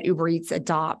Uber Eats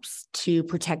adopts to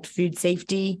protect food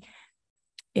safety,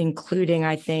 including,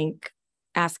 I think,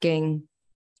 asking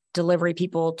delivery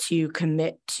people to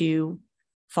commit to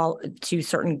follow to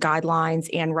certain guidelines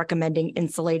and recommending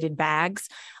insulated bags.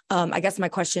 I guess my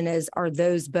question is, are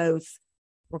those both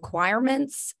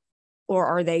requirements or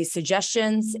are they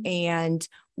suggestions? And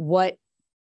what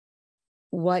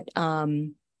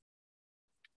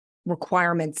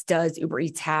requirements does Uber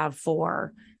Eats have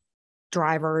for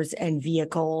drivers and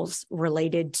vehicles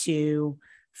related to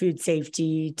food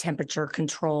safety, temperature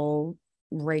control,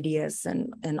 radius,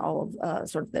 and all of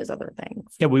sort of those other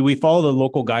things? Yeah, we follow the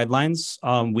local guidelines.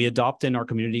 We adopt in our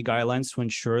community guidelines to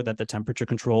ensure that the temperature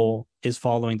control is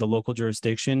following the local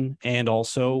jurisdiction. And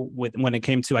also when it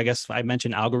came to, I guess I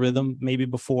mentioned algorithm maybe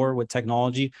before with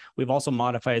technology, we've also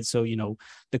modified. So,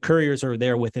 the couriers are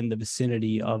there within the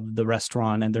vicinity of the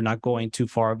restaurant and they're not going too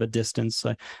far of a distance.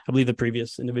 I believe the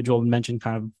previous individual mentioned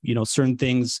kind of, certain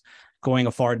things going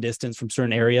a far distance from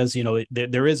certain areas.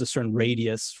 There is a certain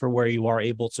radius for where you are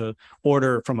able to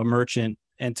order from a merchant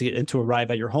and to arrive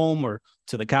at your home or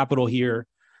to the Capitol here,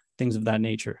 things of that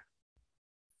nature.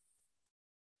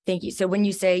 Thank you. So when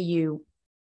you say you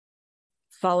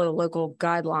follow local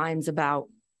guidelines about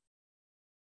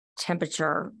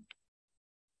temperature,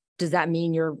 does that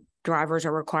mean your drivers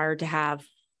are required to have?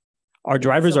 Our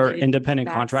drivers are insulated independent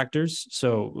bags? Contractors.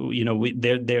 So,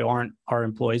 they aren't our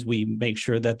employees. We make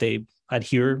sure that they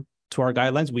adhere to our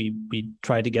guidelines. We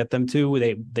try to get them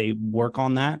to, they work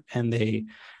on that and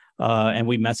and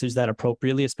we message that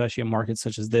appropriately, especially in markets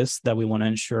such as this, that we want to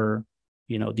ensure,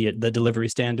 the delivery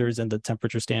standards and the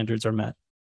temperature standards are met.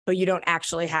 But you don't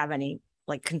actually have any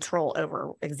control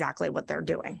over exactly what they're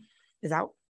doing. Is that,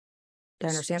 do I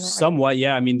understand that right? Somewhat,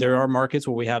 yeah. I mean, there are markets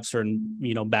where we have certain,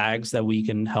 bags that we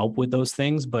can help with those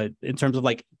things. But in terms of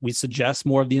we suggest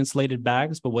more of the insulated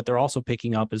bags, but what they're also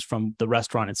picking up is from the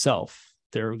restaurant itself.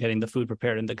 They're getting the food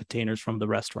prepared in the containers from the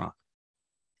restaurant.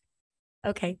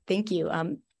 Okay, thank you.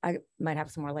 I might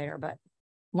have some more later, but I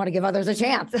want to give others a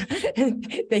chance.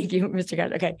 Thank you, Mr.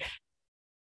 Castro. Okay.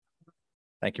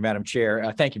 Thank you, Madam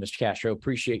Chair. Thank you, Mr. Castro.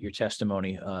 Appreciate your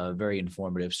testimony. Very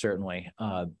informative, certainly.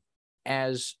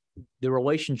 As the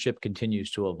relationship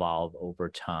continues to evolve over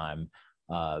time,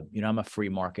 I'm a free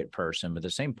market person, but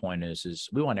the same point is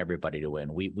we want everybody to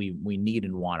win. We need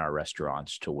and want our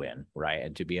restaurants to win, right?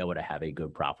 And to be able to have a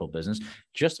good, profitable business,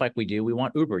 just like we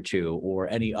want Uber to, or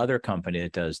any other company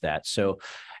that does that. So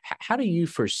how do you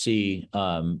foresee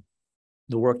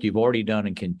the work you've already done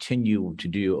and continue to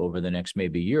do over the next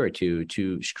maybe year or two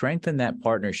to strengthen that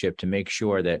partnership to make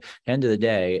sure that at the end of the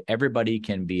day, everybody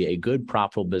can be a good,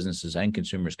 profitable businesses and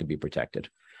consumers can be protected?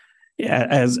 Yeah,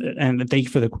 and thank you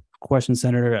for the question,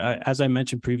 Senator. As I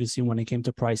mentioned previously, when it came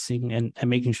to pricing and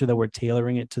making sure that we're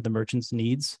tailoring it to the merchant's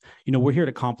needs, we're here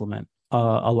to complement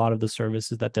a lot of the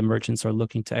services that the merchants are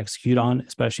looking to execute on,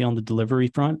 especially on the delivery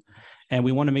front. And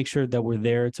we want to make sure that we're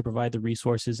there to provide the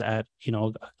resources at,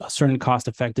 a certain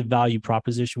cost-effective value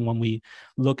proposition when we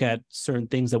look at certain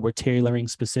things that we're tailoring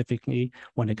specifically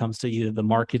when it comes to either the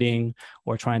marketing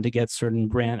or trying to get certain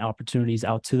brand opportunities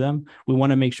out to them. We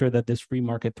want to make sure that this free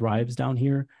market thrives down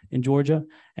here in Georgia,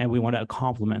 and we want to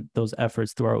complement those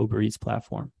efforts through our Uber Eats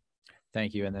platform.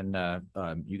 Thank you. And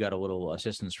then you got a little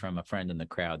assistance from a friend in the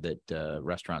crowd that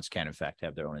restaurants can, in fact,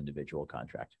 have their own individual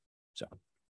contract. So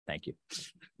thank you.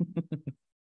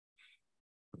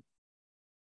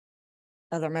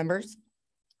 Other members?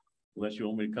 Unless you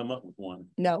want me to come up with one.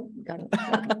 No, got it.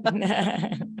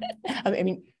 I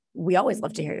mean, we always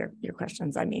love to hear your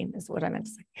questions. Is what I meant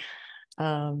to say.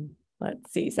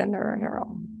 Let's see, Senator Harrell.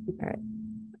 All right.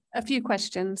 A few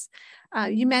questions.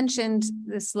 You mentioned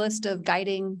this list of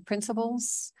guiding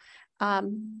principles.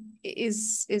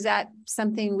 Is that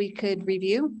something we could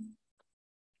review?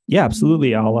 Yeah,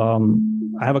 absolutely.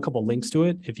 I have a couple of links to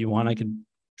it. If you want, I can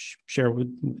share with.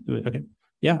 Okay.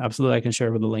 Yeah, absolutely. I can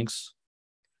share with the links.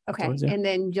 Okay. Yeah. And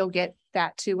then you'll get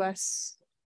that to us.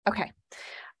 Okay.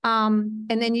 And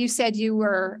then you said you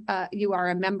are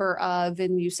a member of,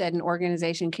 and you said an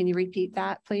organization. Can you repeat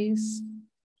that, please?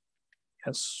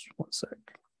 Yes. 1 sec.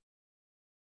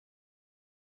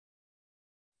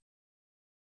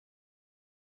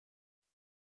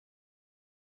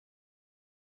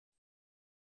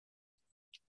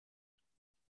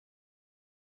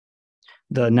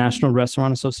 The National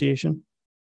Restaurant Association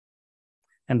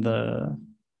and the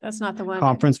That's not the one.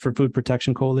 Conference for Food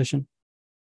Protection Coalition.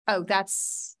 Oh,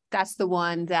 that's the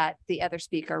one that the other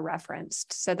speaker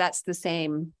referenced. So that's the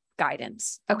same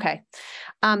guidance. Okay.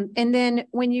 And then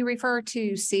when you refer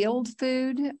to sealed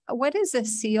food, what is a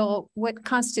seal? What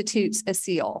constitutes a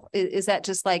seal? Is that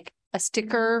just like a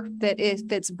sticker that if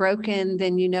it's broken,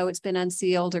 then you know it's been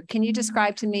unsealed? Or can you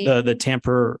describe to me? The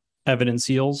tamper evidence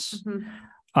seals. Mhm.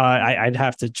 I'd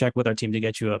have to check with our team to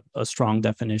get you a strong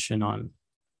definition on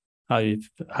how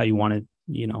you want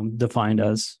it, defined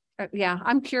as. Yeah,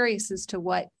 I'm curious as to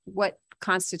what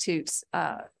constitutes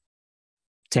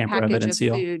Tamper package evidence of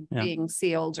seal. food Yeah. being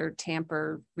sealed or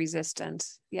tamper resistant.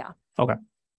 Yeah. Okay.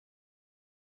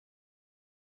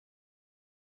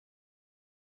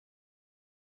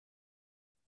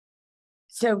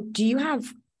 So do you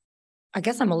have, I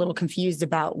guess I'm a little confused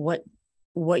about what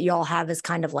y'all have as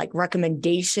kind of like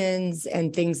recommendations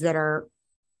and things that are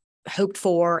hoped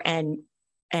for and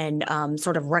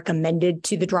sort of recommended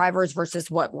to the drivers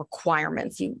versus what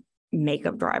requirements you make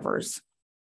of drivers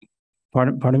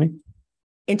Pardon me?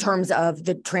 in terms of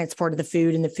the transport of the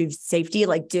food and the food safety.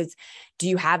 Like, do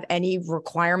you have any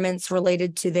requirements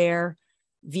related to their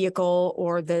vehicle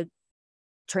or the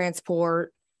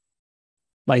transport?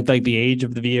 Like the age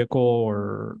of the vehicle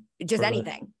or Just Or the-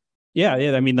 anything? yeah.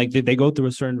 I mean, like they go through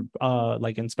a certain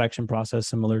like inspection process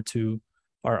similar to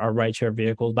our rideshare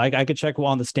vehicles. But I could check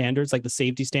on the standards, like the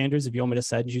safety standards. If you want me to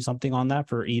send you something on that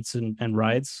for eats and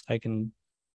rides, I can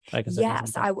send you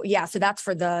Yes, something. so that's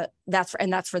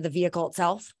for the vehicle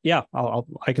itself. Yeah,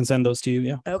 I can send those to you.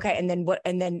 Yeah. Okay, and then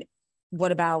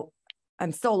what about,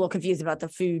 I'm still a little confused about the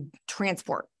food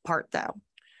transport part though.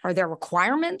 Are there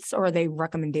requirements or are they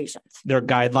recommendations? They're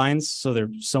guidelines, so they're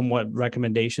somewhat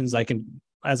recommendations. I can,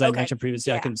 as I Okay, mentioned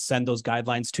previously, I yeah. can send those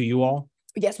guidelines to you all.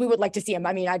 Yes, we would like to see them.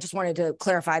 I mean, I just wanted to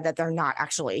clarify that they're not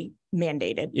actually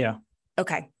mandated. Yeah.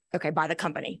 Okay, by the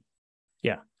company.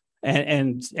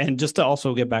 And just to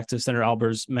also get back to Senator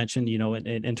Albers mentioned,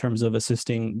 in terms of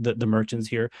assisting the merchants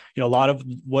here, a lot of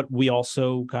what we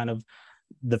also kind of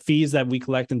the fees that we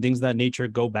collect and things of that nature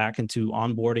go back into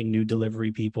onboarding new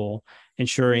delivery people,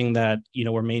 ensuring that,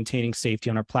 we're maintaining safety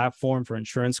on our platform for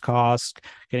insurance costs,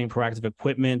 getting proactive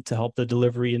equipment to help the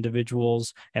delivery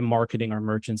individuals and marketing our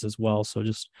merchants as well. So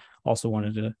just also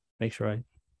wanted to make sure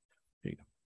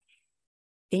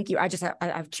Thank you. I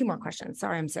have two more questions.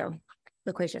 Sorry, I'm so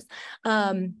loquacious.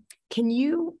 Can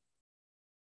you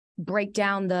break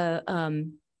down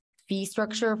the fee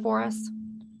structure for us?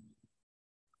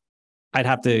 I'd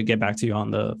have to get back to you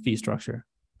on the fee structure.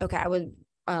 Okay, I would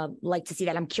like to see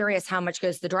that. I'm curious how much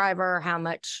goes to the driver, how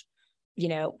much,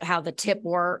 how the tip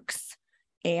works,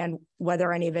 and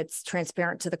whether any of it's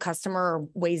transparent to the customer or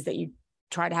ways that you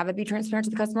try to have it be transparent to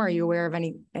the customer. Are you aware of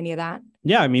any of that?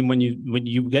 Yeah, I mean, when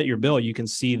you get your bill, you can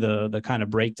see the kind of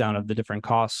breakdown of the different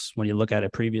costs when you look at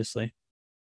it previously.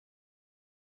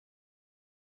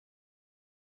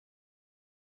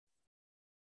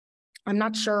 I'm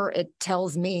not sure it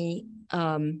tells me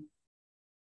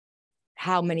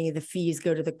how many of the fees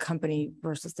go to the company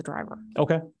versus the driver.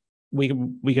 Okay, we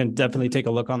can definitely take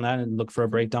a look on that and look for a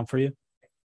breakdown for you.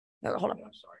 Oh, hold on.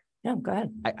 No, go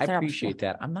ahead. I Sorry, appreciate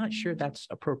that. I'm not sure that's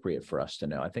appropriate for us to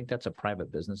know. I think that's a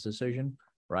private business decision,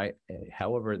 right?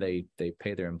 However, they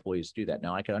pay their employees to do that.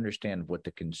 Now, I can understand what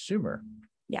the consumer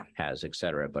has, et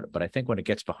cetera. But I think when it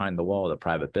gets behind the wall of the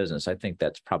private business, I think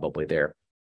that's probably their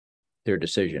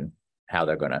decision, how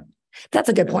they're going to. That's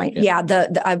a good point. Yeah.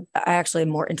 I actually am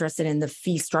more interested in the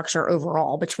fee structure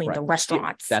overall between the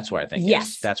restaurants. That's what I think.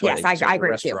 Yes. That's what yes, I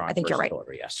agree with you. I think you're right.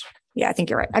 Delivery, yes. Yeah, I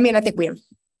think you're right. I mean, I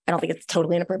don't think it's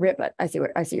totally inappropriate, but I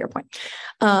see your point.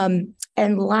 And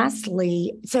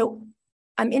lastly, so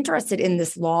I'm interested in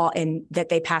this law that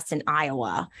they passed in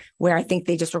Iowa, where I think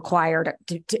they just required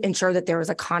to ensure that there was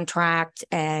a contract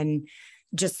and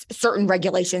just certain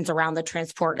regulations around the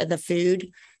transport of the food,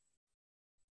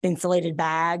 insulated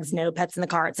bags, no pets in the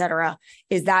car, et cetera.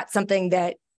 Is that something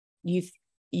that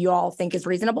you all think is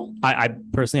reasonable? I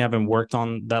personally haven't worked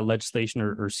on that legislation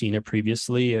or seen it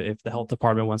previously. If the health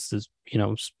department wants to,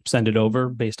 send it over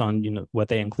based on, what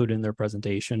they include in their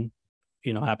presentation,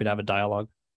 happy to have a dialogue.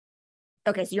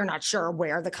 Okay. So you're not sure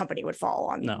where the company would fall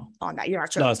on that. You're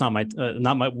not sure. No, it's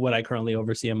not what I currently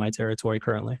oversee in my territory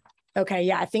currently. Okay.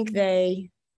 Yeah. I think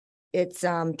it's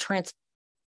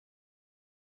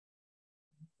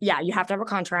you have to have a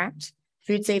contract,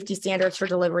 food safety standards for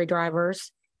delivery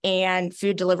drivers, and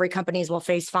food delivery companies will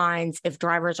face fines if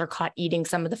drivers are caught eating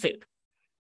some of the food.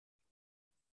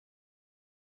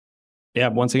 Yeah,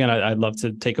 once again, I'd love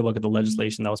to take a look at the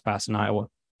legislation that was passed in Iowa.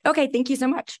 Okay, thank you so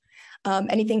much.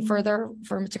 Anything further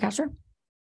for Mr. Castro?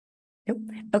 Nope.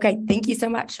 Okay, thank you so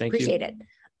much. Appreciate it.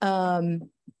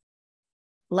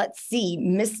 Let's see,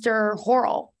 Mr.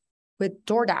 Horrell with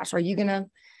DoorDash. Are you gonna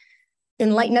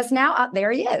enlighten us now?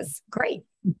 There he is. Great.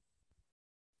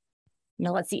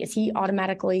 Now let's see, is he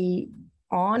automatically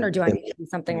on, or do I need to do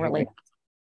something really?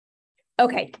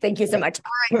 Okay, thank you so much.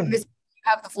 All right, Ms. you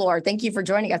have the floor. Thank you for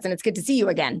joining us, and it's good to see you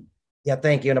again. Yeah,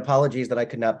 thank you. And apologies that I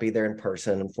could not be there in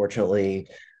person. Unfortunately,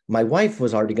 my wife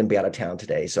was already going to be out of town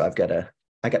today. So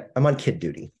I'm on kid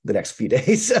duty the next few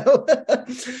days. So,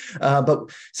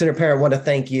 but Senator Parent, I want to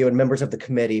thank you and members of the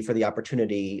committee for the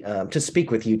opportunity to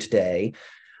speak with you today.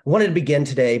 I wanted to begin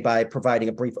today by providing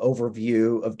a brief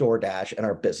overview of DoorDash and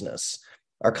our business.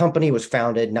 Our company was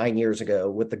founded 9 years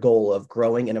ago with the goal of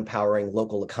growing and empowering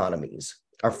local economies.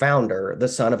 Our founder, the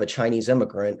son of a Chinese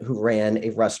immigrant who ran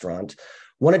a restaurant,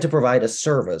 wanted to provide a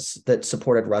service that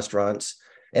supported restaurants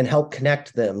and help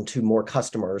connect them to more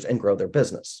customers and grow their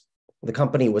business. The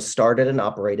company was started and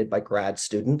operated by grad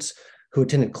students who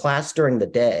attended class during the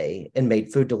day and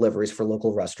made food deliveries for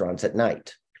local restaurants at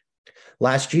night.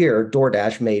 Last year,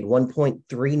 DoorDash made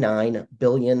 1.39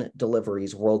 billion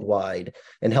deliveries worldwide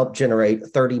and helped generate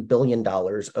 $30 billion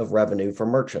of revenue for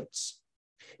merchants.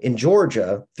 In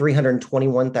Georgia,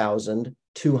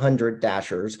 321,200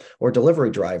 Dashers or delivery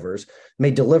drivers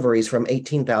made deliveries from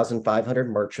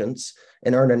 18,500 merchants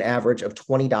and earned an average of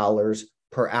 $20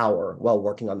 per hour while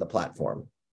working on the platform.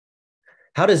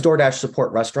 How does DoorDash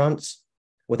support restaurants?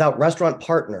 Without restaurant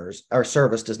partners, our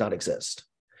service does not exist.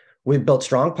 We've built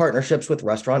strong partnerships with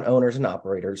restaurant owners and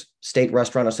operators, state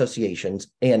restaurant associations,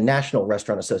 and national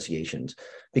restaurant associations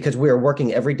because we are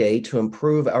working every day to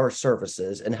improve our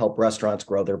services and help restaurants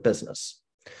grow their business.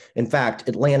 In fact,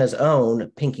 Atlanta's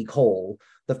own Pinky Cole,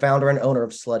 the founder and owner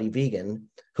of Slutty Vegan,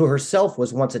 who herself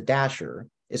was once a Dasher,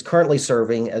 is currently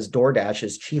serving as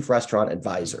DoorDash's chief restaurant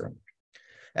advisor.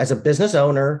 As a business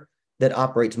owner that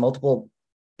operates multiple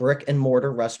brick and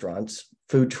mortar restaurants,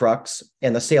 food trucks,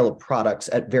 and the sale of products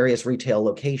at various retail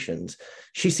locations,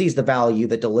 she sees the value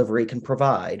that delivery can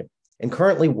provide and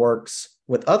currently works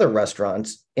with other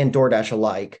restaurants and DoorDash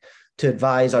alike to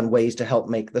advise on ways to help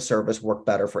make the service work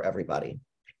better for everybody.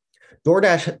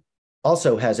 DoorDash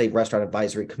also has a restaurant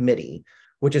advisory committee,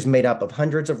 which is made up of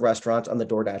hundreds of restaurants on the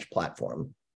DoorDash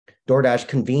platform. DoorDash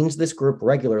convenes this group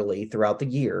regularly throughout the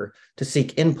year to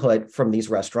seek input from these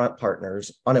restaurant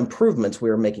partners on improvements we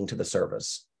are making to the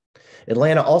service.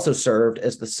 Atlanta also served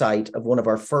as the site of one of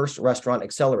our first restaurant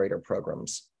accelerator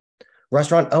programs.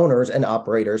 Restaurant owners and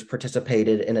operators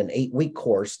participated in an 8-week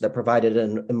course that provided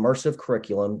an immersive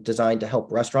curriculum designed to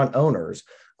help restaurant owners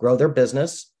grow their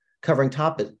business, covering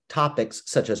topics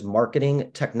such as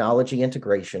marketing, technology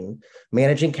integration,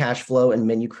 managing cash flow, and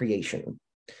menu creation.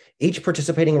 Each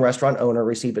participating restaurant owner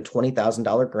received a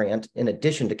 $20,000 grant in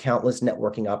addition to countless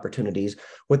networking opportunities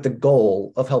with the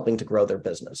goal of helping to grow their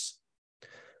business.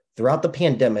 Throughout the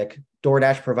pandemic,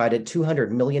 DoorDash provided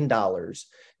 $200 million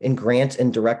in grants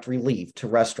and direct relief to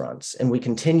restaurants, and we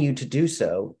continue to do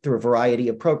so through a variety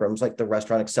of programs like the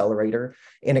Restaurant Accelerator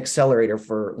and Accelerator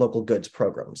for Local Goods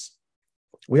programs.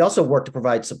 We also work to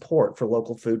provide support for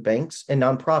local food banks and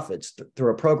nonprofits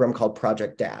through a program called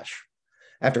Project Dash.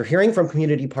 After hearing from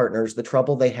community partners the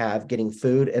trouble they have getting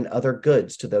food and other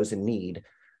goods to those in need,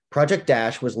 Project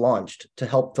Dash was launched to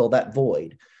help fill that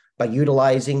void by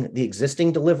utilizing the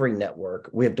existing delivery network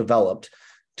we have developed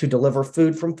to deliver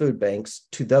food from food banks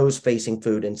to those facing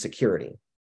food insecurity.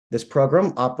 This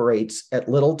program operates at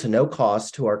little to no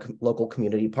cost to our local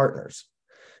community partners.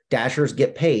 Dashers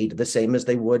get paid the same as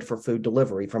they would for food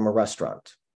delivery from a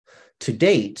restaurant. To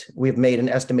date, we have made an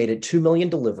estimated 2 million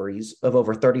deliveries of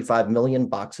over 35 million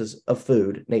boxes of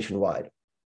food nationwide.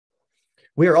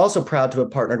 We are also proud to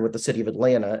have partnered with the City of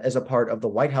Atlanta as a part of the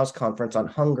White House Conference on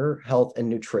Hunger, Health, and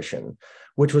Nutrition,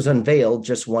 which was unveiled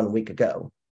just 1 week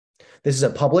ago. This is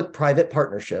a public-private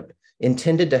partnership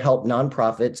intended to help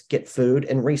nonprofits get food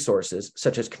and resources,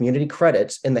 such as community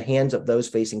credits, in the hands of those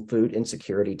facing food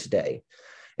insecurity today.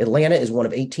 Atlanta is one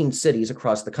of 18 cities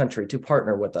across the country to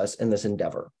partner with us in this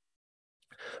endeavor.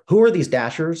 Who are these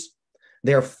Dashers?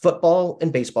 They are football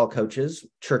and baseball coaches,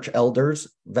 church elders,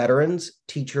 veterans,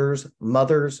 teachers,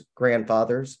 mothers,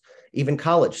 grandfathers, even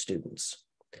college students.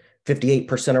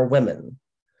 58% are women.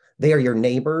 They are your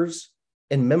neighbors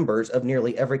and members of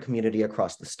nearly every community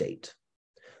across the state.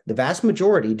 The vast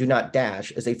majority do not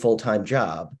dash as a full-time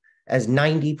job, as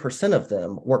 90% of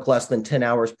them work less than 10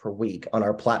 hours per week on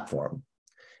our platform.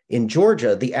 In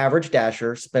Georgia, the average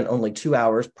Dasher spent only 2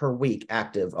 hours per week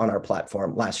active on our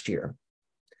platform last year.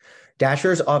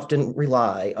 Dashers often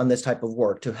rely on this type of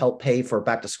work to help pay for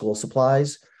back-to-school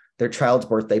supplies, their child's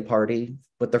birthday party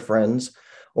with their friends,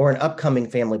 or an upcoming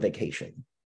family vacation.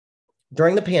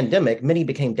 During the pandemic, many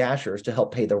became Dashers to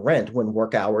help pay the rent when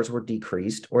work hours were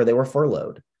decreased or they were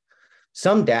furloughed.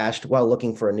 Some dashed while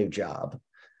looking for a new job.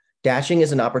 Dashing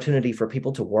is an opportunity for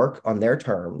people to work on their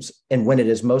terms and when it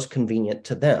is most convenient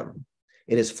to them.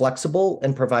 It is flexible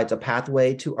and provides a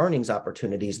pathway to earnings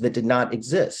opportunities that did not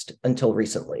exist until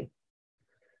recently.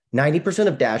 90%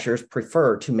 of Dashers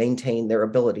prefer to maintain their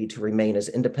ability to remain as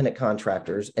independent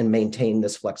contractors and maintain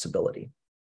this flexibility.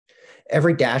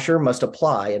 Every Dasher must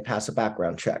apply and pass a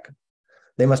background check.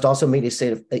 They must also meet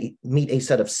a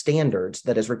set of standards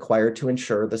that is required to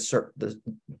ensure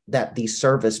that the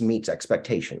service meets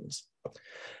expectations.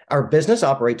 Our business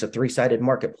operates a three-sided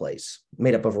marketplace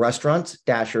made up of restaurants,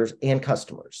 Dashers, and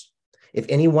customers. If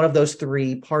any one of those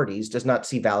three parties does not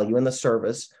see value in the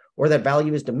service or that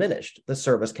value is diminished, the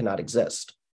service cannot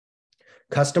exist.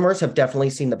 Customers have definitely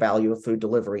seen the value of food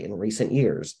delivery in recent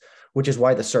years, which is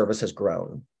why the service has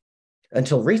grown.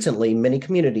 Until recently, many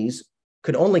communities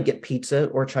could only get pizza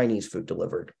or Chinese food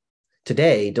delivered.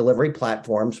 Today, delivery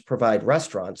platforms provide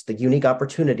restaurants the unique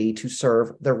opportunity to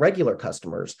serve their regular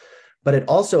customers, but it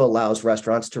also allows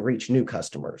restaurants to reach new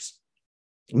customers,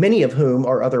 many of whom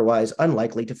are otherwise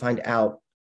unlikely to find out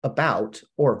about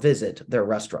or visit their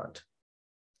restaurant.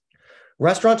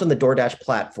 Restaurants on the DoorDash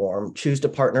platform choose to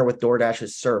partner with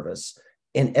DoorDash's service,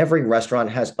 and every restaurant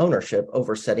has ownership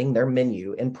over setting their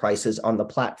menu and prices on the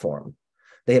platform.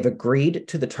 They have agreed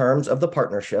to the terms of the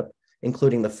partnership,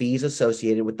 including the fees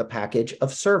associated with the package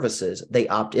of services they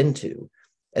opt into,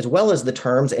 as well as the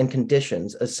terms and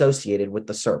conditions associated with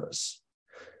the service,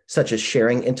 such as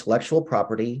sharing intellectual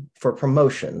property for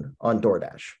promotion on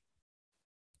DoorDash.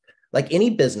 Like any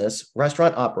business,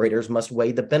 restaurant operators must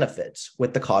weigh the benefits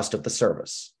with the cost of the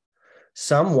service.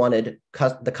 Some wanted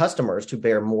the customers to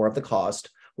bear more of the cost,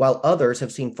 while others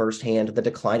have seen firsthand the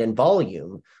decline in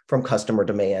volume from customer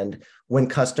demand when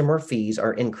customer fees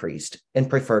are increased and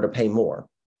prefer to pay more.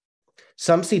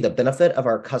 Some see the benefit of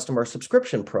our customer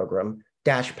subscription program,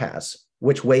 DashPass,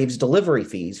 which waives delivery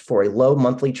fees for a low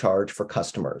monthly charge for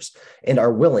customers and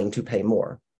are willing to pay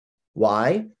more.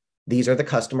 Why? These are the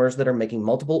customers that are making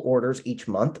multiple orders each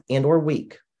month and or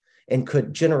week and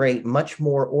could generate much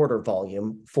more order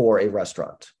volume for a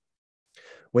restaurant.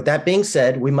 With that being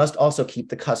said, we must also keep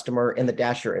the customer and the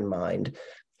Dasher in mind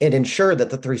and ensure that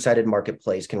the three-sided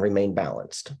marketplace can remain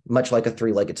balanced, much like a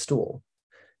three-legged stool.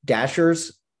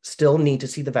 Dashers still need to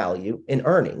see the value in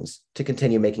earnings to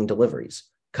continue making deliveries.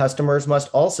 Customers must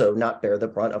also not bear the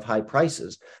brunt of high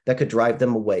prices that could drive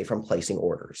them away from placing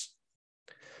orders.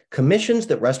 Commissions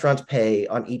that restaurants pay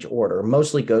on each order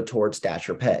mostly go towards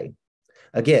Dasher pay.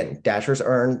 Again, Dashers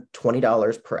earn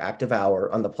 $20 per active hour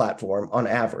on the platform on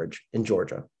average in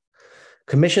Georgia.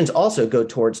 Commissions also go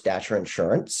towards Dasher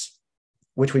insurance,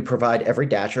 which we provide every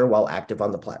Dasher while active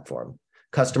on the platform.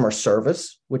 Customer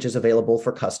service, which is available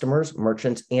for customers,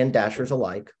 merchants, and Dashers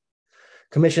alike.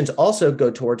 Commissions also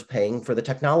go towards paying for the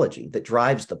technology that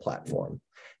drives the platform.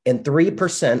 And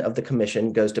 3% of the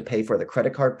commission goes to pay for the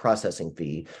credit card processing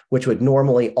fee, which would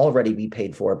normally already be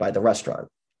paid for by the restaurant.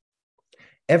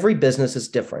 Every business is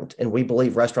different, and we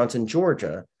believe restaurants in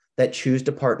Georgia that choose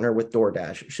to partner with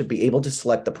DoorDash should be able to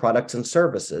select the products and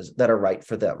services that are right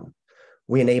for them.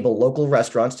 We enable local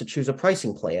restaurants to choose a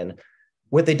pricing plan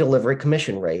with a delivery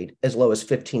commission rate as low as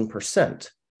 15%,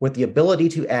 with the ability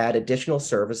to add additional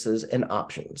services and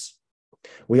options.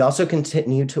 We also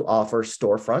continue to offer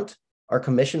Storefront, our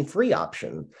commission-free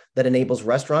option that enables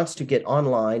restaurants to get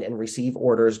online and receive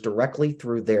orders directly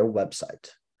through their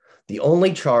website. The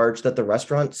only charge that the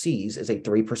restaurant sees is a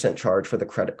 3% charge for the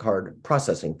credit card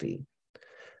processing fee.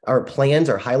 Our plans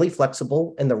are highly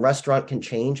flexible, and the restaurant can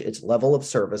change its level of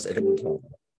service at any time.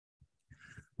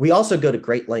 We also go to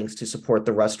great lengths to support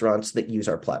the restaurants that use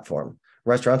our platform.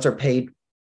 Restaurants are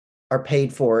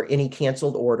paid for any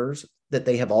canceled orders that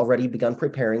they have already begun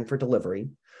preparing for delivery,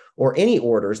 or any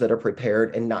orders that are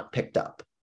prepared and not picked up.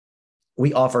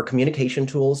 We offer communication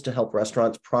tools to help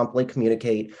restaurants promptly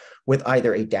communicate with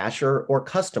either a Dasher or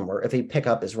customer if a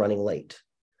pickup is running late.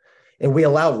 And we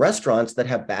allow restaurants that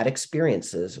have bad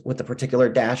experiences with a particular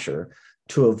Dasher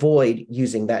to avoid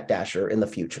using that Dasher in the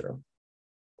future.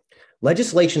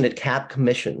 Legislation to cap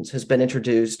commissions has been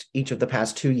introduced each of the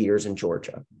past 2 years in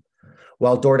Georgia.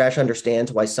 While DoorDash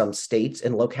understands why some states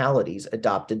and localities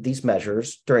adopted these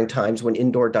measures during times when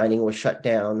indoor dining was shut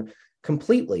down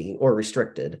completely or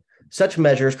restricted, such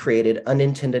measures created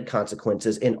unintended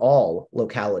consequences in all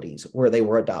localities where they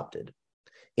were adopted.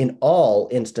 In all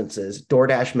instances,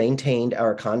 DoorDash maintained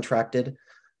our contracted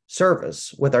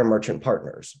service with our merchant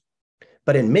partners.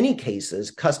 But in many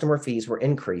cases, customer fees were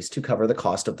increased to cover the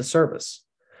cost of the service.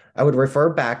 I would refer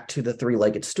back to the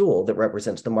three-legged stool that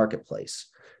represents the marketplace.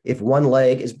 If one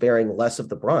leg is bearing less of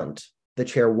the brunt, the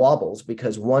chair wobbles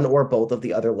because one or both of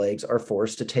the other legs are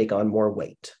forced to take on more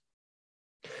weight.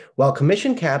 While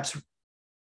commission caps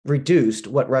reduced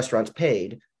what restaurants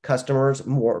paid, customers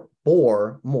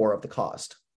bore more of the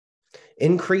cost.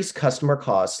 Increased customer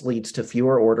costs leads to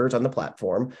fewer orders on the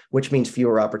platform, which means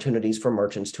fewer opportunities for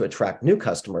merchants to attract new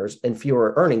customers and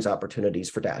fewer earnings opportunities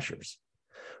for Dashers.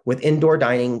 With indoor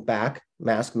dining back,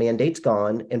 mask mandates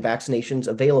gone, and vaccinations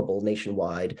available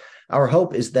nationwide, our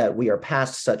hope is that we are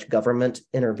past such government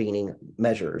intervening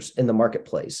measures in the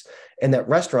marketplace, and that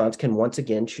restaurants can once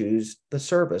again choose the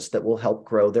service that will help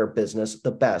grow their business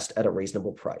the best at a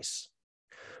reasonable price.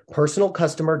 Personal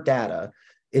customer data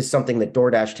is something that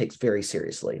DoorDash takes very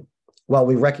seriously. While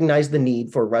we recognize the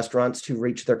need for restaurants to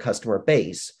reach their customer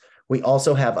base, we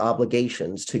also have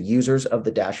obligations to users of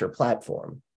the Dasher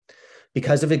platform.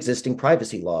 Because of existing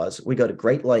privacy laws, we go to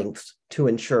great lengths to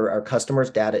ensure our customers'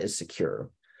 data is secure.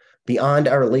 Beyond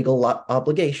our legal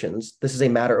obligations, this is a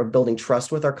matter of building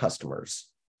trust with our customers.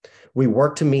 We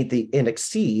work to meet and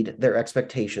exceed their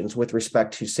expectations with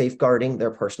respect to safeguarding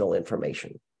their personal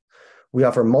information. We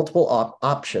offer multiple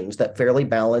options that fairly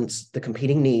balance the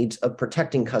competing needs of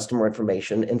protecting customer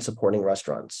information and supporting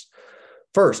restaurants.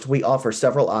 First, we offer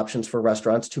several options for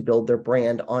restaurants to build their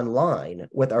brand online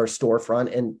with our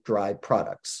storefront and drive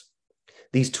products.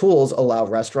 These tools allow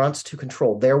restaurants to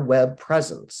control their web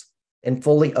presence and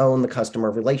fully own the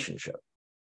customer relationship.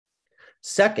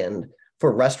 Second,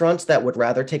 for restaurants that would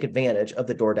rather take advantage of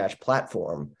the DoorDash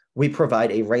platform, we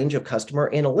provide a range of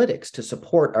customer analytics to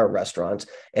support our restaurants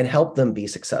and help them be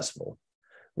successful.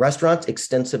 Restaurants'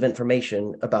 extensive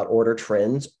information about order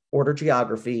trends, order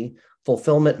geography,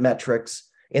 fulfillment metrics,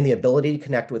 and the ability to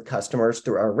connect with customers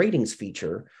through our ratings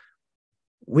feature.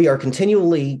 We are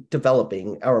continually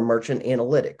developing our merchant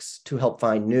analytics to help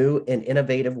find new and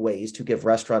innovative ways to give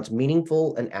restaurants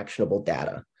meaningful and actionable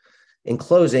data. In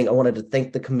closing, I wanted to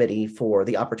thank the committee for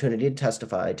the opportunity to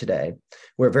testify today.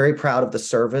 We're very proud of the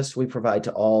service we provide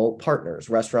to all partners,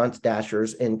 restaurants,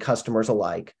 Dashers, and customers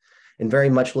alike, and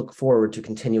very much look forward to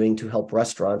continuing to help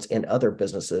restaurants and other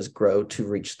businesses grow to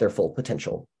reach their full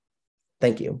potential.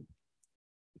 Thank you.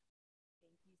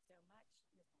 Thank you so much,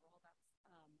 Mr. Roll. That's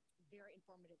very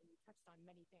informative, and you touched on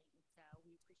many things. So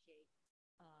we appreciate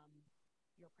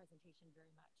your presentation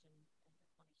very much and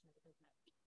explanation of the business.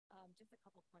 Just a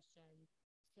couple questions.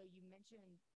 So you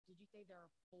mentioned, did you say there are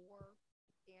 4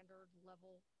 standard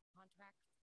level contracts?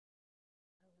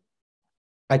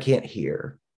 I can't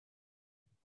hear.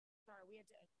 Sorry, we had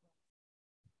to.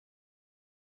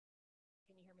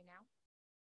 Can you hear me now?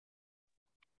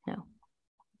 No.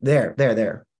 There.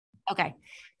 Okay.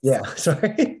 Yeah,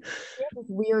 sorry. We have this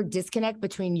weird disconnect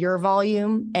between your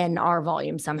volume and our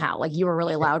volume somehow. Like you were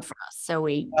really loud for us, so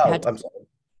we had to. I'm sorry.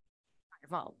 Your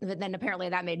fault. But then apparently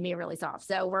that made me really soft.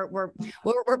 So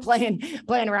we're playing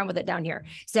around with it down here.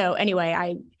 So anyway,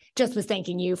 I just was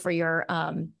thanking you for your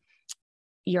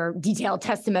detailed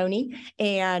testimony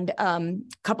and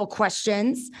couple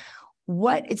questions.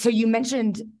 So you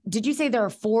mentioned, did you say there are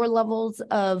 4 levels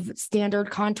of standard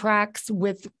contracts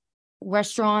with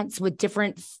restaurants with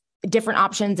different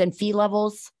options and fee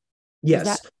levels?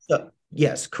 Yes.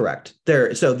 Yes, correct. There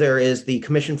is the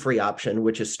commission-free option,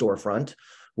 which is storefront,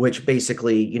 which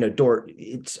basically,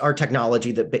 it's our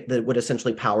technology that would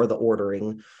essentially power the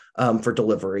ordering for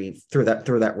delivery through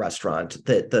that restaurant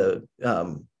that the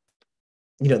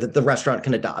restaurant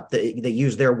can adopt. They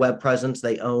use their web presence.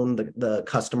 They own the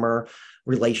customer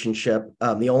relationship.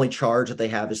 The only charge that they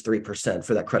have is 3%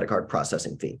 for that credit card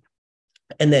processing fee.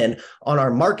 And then on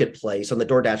our marketplace, on the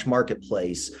DoorDash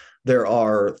marketplace, there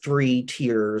are 3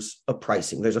 tiers of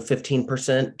pricing. There's a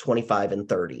 15%, 25, and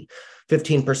 30.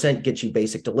 15% gets you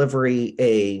basic delivery,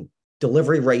 a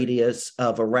delivery radius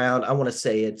of around, I want to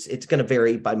say it's going to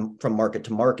vary from market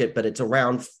to market, but it's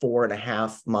around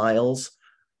 4.5 miles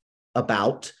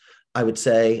about, I would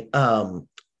say.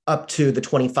 Up to the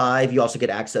 25, you also get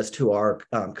access to our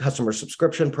customer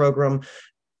subscription program,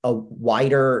 a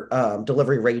wider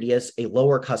delivery radius, a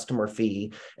lower customer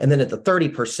fee. And then at the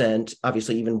 30%,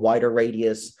 obviously even wider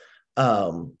radius,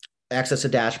 access to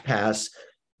Dash Pass.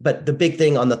 But the big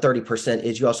thing on the 30%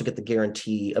 is you also get the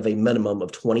guarantee of a minimum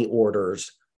of 20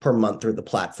 orders per month through the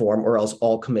platform, or else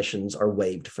all commissions are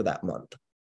waived for that month.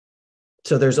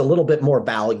 So there's a little bit more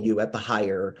value at the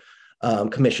higher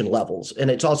commission levels. And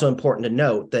it's also important to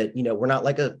note that, we're not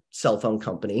like a cell phone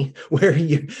company where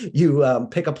you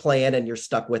pick a plan and you're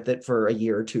stuck with it for a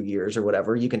year or 2 years or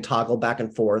whatever. You can toggle back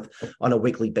and forth on a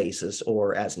weekly basis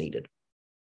or as needed.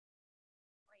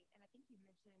 Great. And I think you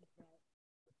mentioned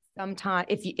that sometimes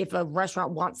if a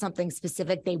restaurant wants something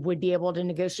specific, they would be able to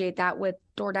negotiate that with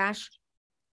DoorDash.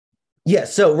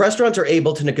 Yes, so restaurants are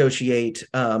able to negotiate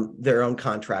their own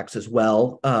contracts as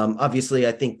well. Obviously,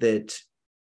 I think that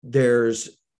there's,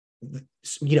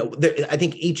 I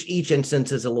think each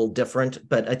instance is a little different,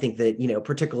 but I think that,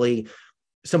 particularly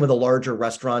some of the larger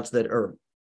restaurants that are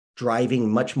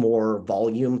driving much more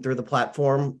volume through the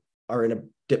platform are in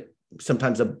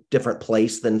sometimes a different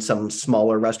place than some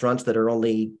smaller restaurants that are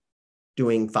only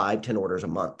doing 5-10 orders a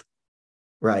month.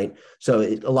 Right. So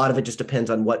a lot of it just depends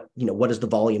on what does the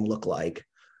volume look like?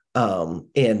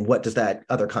 And what does that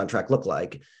other contract look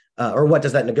like? Or what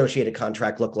does that negotiated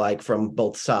contract look like from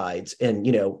both sides? And,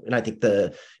 and I think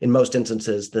in most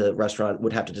instances, the restaurant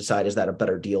would have to decide, is that a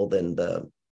better deal than the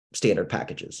standard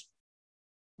packages?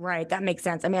 Right. That makes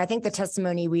sense. I mean, I think the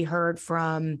testimony we heard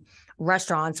from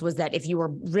restaurants was that if you were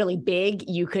really big,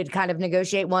 you could kind of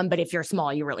negotiate one, but if you're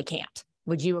small, you really can't.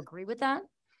 Would you agree with that?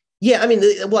 Yeah, I mean,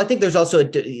 well, I think there's also,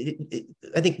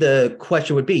 I think the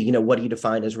question would be, what do you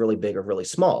define as really big or really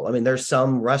small? I mean, there's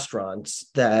some restaurants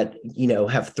that,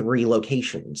 have 3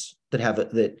 locations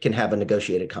that can have a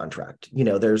negotiated contract.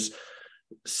 There's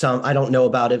some, I don't know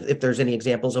about if there's any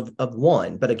examples of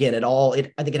one, but again,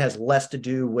 I think it has less to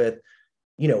do with,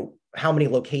 how many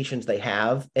locations they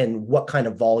have and what kind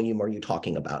of volume are you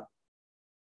talking about?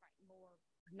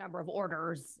 More number of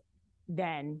orders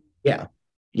than. Yeah.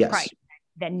 Yes. Right.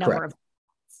 Than number Correct.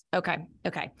 of. Okay.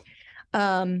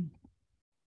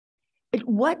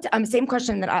 Same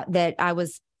question that I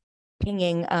was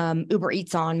pinging Uber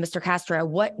Eats on, Mr. Castro.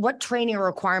 What training or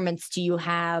requirements do you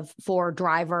have for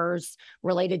drivers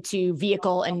related to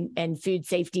vehicle and food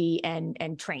safety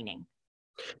and training?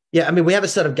 Yeah, I mean, we have a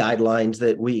set of guidelines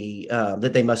that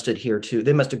that they must adhere to.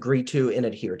 They must agree to and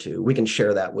adhere to. We can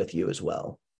share that with you as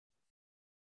well.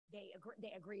 They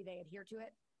agree. They adhere to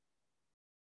it.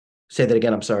 Say that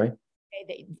again. I'm sorry.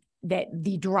 That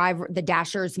the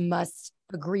dashers must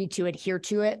agree to adhere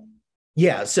to it.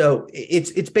 Yeah. So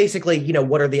it's basically,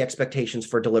 what are the expectations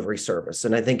for delivery service?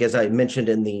 And I think, as I mentioned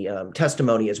in the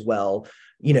testimony as well,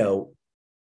 the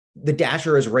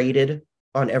dasher is rated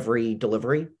on every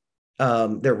delivery.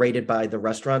 They're rated by the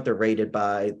restaurant. They're rated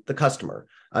by the customer.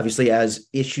 Obviously, as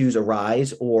issues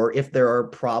arise, or if there are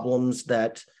problems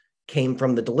that came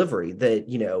from the delivery that,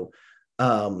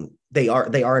 they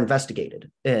are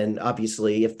investigated. And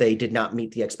obviously, if they did not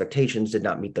meet the expectations, did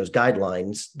not meet those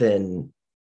guidelines, then,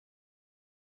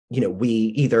 we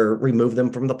either remove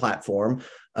them from the platform,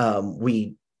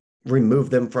 we remove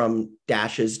them from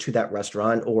dashes to that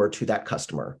restaurant or to that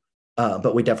customer.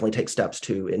 But we definitely take steps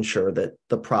to ensure that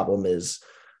the problem is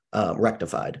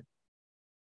rectified.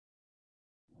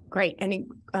 Great. Any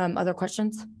other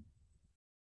questions?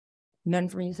 None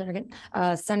from you, Senator.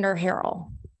 Senator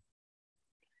Harrell.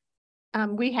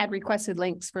 We had requested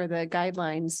links for the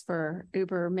guidelines for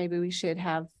Uber. Maybe we should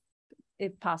have,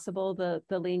 if possible, the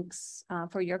links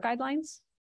for your guidelines.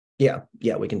 Yeah,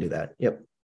 we can do that. Yep.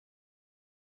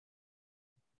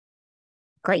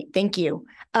 Great, thank you.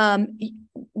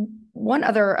 One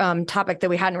other topic that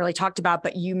we hadn't really talked about,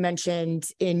 but you mentioned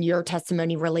in your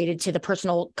testimony related to the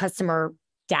personal customer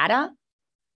data.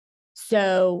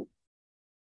 So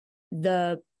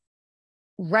the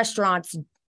restaurants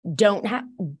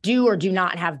do or do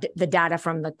not have the data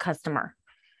from the customer?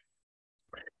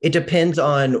 It depends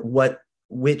on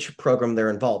which program they're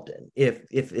involved in. If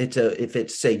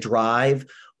it's say Drive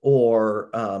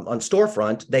or on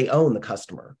Storefront, they own the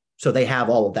customer. So they have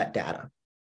all of that data.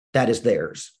 That is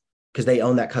theirs because they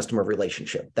own that customer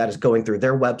relationship. That is going through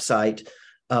their website.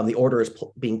 The order is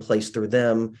being placed through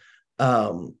them.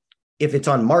 If it's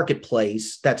on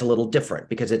Marketplace, that's a little different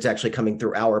because it's actually coming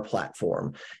through our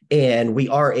platform. And we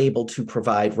are able to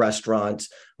provide restaurants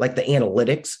like the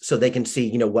analytics so they can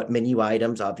see, what menu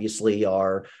items obviously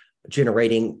are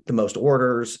generating the most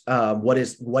orders. What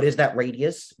is that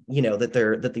radius,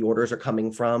 that the orders are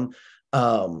coming from,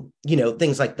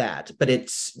 things like that. But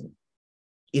it's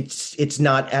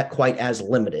not quite as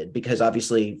limited because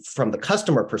obviously from the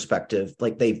customer perspective,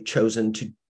 like they've chosen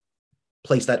to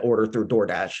place that order through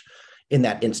DoorDash in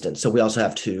that instance. So we also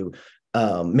have to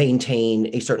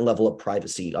maintain a certain level of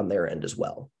privacy on their end as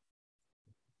well.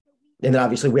 And then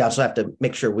obviously we also have to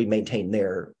make sure we maintain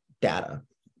their data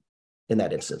in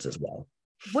that instance as well.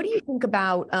 What do you think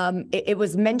about, it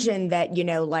was mentioned that,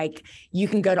 like you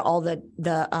can go to all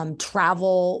the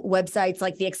travel websites,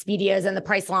 like the Expedias and the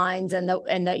Pricelines and the,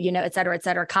 et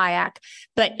cetera, Kayak,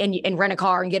 and rent a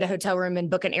car and get a hotel room and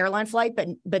book an airline flight. But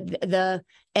the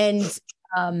end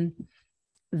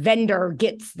vendor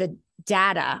gets the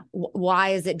data. Why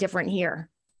is it different here?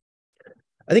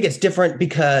 I think it's different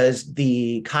because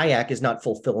the Kayak is not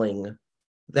fulfilling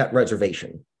that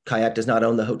reservation. Kayak does not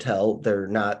own the hotel. They're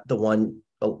not the one,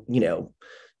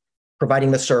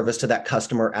 providing the service to that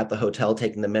customer at the hotel,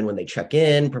 taking them in when they check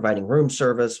in, providing room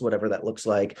service, whatever that looks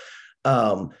like.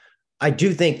 I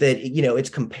do think that, it's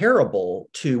comparable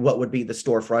to what would be the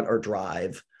Storefront or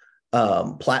Drive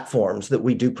platforms that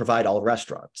we do provide all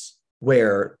restaurants,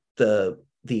 where the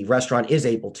restaurant is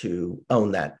able to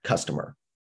own that customer.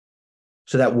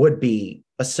 So that would be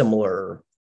a similar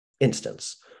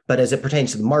instance. But as it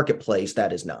pertains to the marketplace,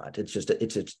 that is not.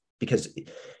 It's because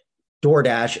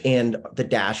DoorDash and the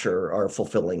Dasher are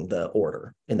fulfilling the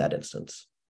order in that instance.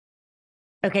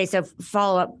 Okay, so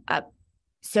follow up.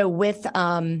 So with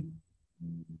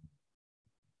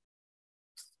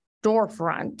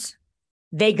Storefront,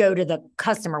 they go to the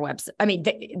customer website. I mean,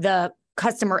 the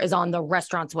customer is on the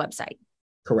restaurant's website.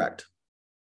 Correct.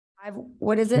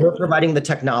 What is it? We're providing the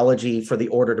technology for the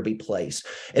order to be placed.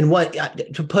 And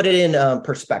to put it in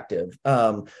perspective,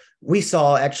 we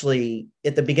saw actually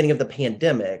at the beginning of the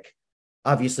pandemic,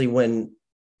 obviously when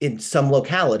in some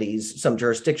localities, some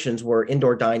jurisdictions where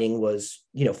indoor dining was,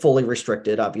 fully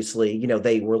restricted, obviously,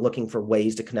 they were looking for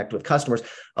ways to connect with customers.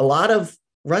 A lot of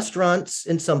restaurants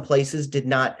in some places did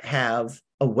not have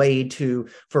a way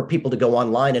for people to go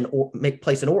online and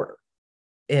place an order.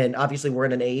 And obviously we're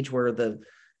in an age where the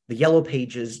yellow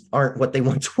pages aren't what they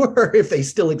once were, if they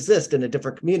still exist in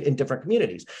different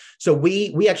communities. So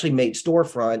we actually made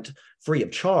Storefront free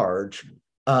of charge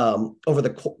over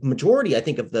the majority, I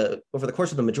think, over the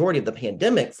course of the majority of the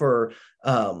pandemic for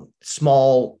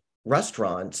small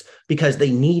restaurants, because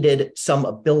they needed some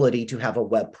ability to have a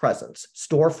web presence.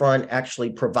 Storefront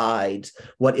actually provides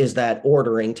what is that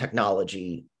ordering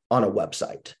technology on a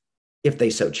website, if they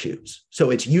so choose.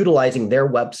 So it's utilizing their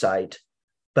website,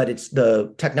 but it's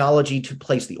the technology to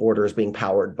place the orders being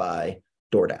powered by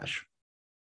DoorDash.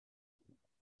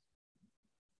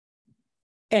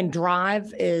 And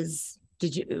Drive was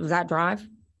that Drive?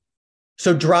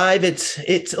 So Drive,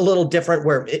 it's a little different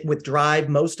where with Drive,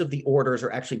 most of the orders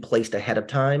are actually placed ahead of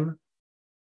time.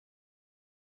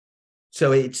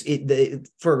 So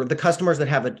for the customers that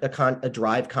have a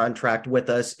Drive contract with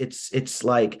us, it's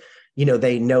like,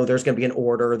 they know there's going to be an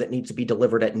order that needs to be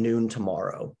delivered at noon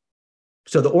tomorrow.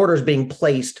 So the order is being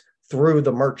placed through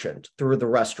the merchant, through the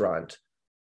restaurant,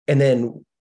 and then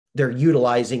they're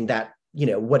utilizing that,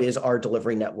 what is our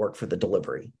delivery network for the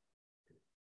delivery.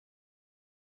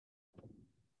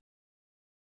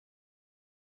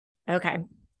 Okay,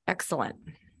 excellent.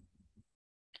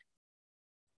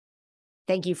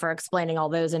 Thank you for explaining all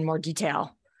those in more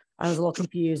detail. I was a little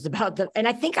confused about and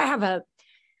I think I have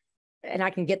and I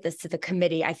can get this to the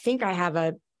committee. I think I have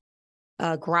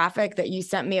a graphic that you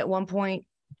sent me at one point,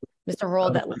 Mr.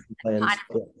 Hurl, that kind of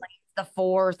explains the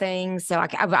 4 things. So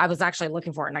I was actually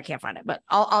looking for it and I can't find it, but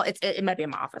it might be in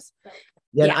my office.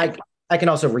 Yeah. I can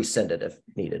also resend it if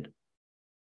needed.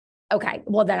 Okay.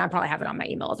 Well, then I probably have it on my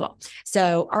email as well.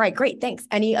 So, all right, great. Thanks.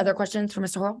 Any other questions for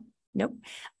Mr. Hurl? Nope.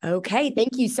 Okay.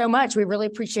 Thank you so much. We really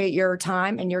appreciate your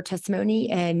time and your testimony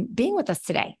and being with us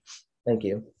today. Thank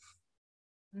you.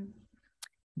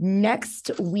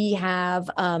 Next, we have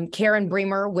Karen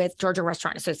Bremer with Georgia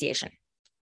Restaurant Association.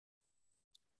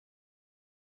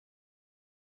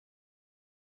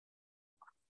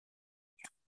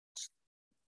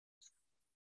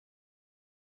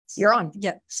 You're on.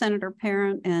 Yeah, Senator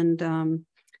Parent and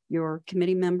your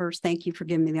committee members, thank you for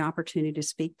giving me the opportunity to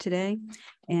speak today.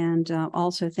 And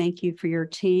also thank you for your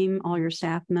team. All your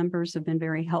staff members have been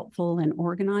very helpful in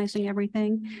organizing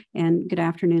everything. And good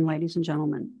afternoon, ladies and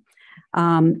gentlemen.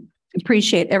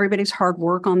 Appreciate everybody's hard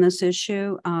work on this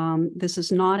issue. This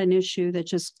is not an issue that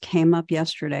just came up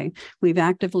yesterday. We've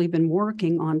actively been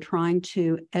working on trying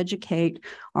to educate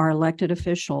our elected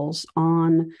officials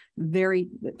on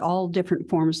all different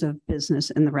forms of business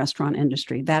in the restaurant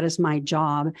industry. That is my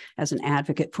job as an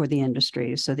advocate for the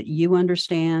industry, so that you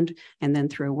understand, and then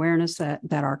through awareness that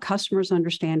our customers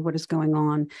understand what is going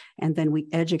on, and then we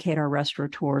educate our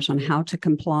restaurateurs on how to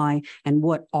comply and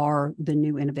what are the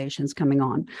new innovations coming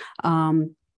on.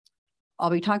 I'll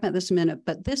be talking about this in a minute,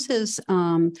 but this is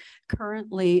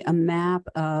currently a map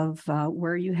of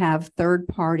where you have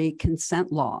third-party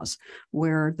consent laws,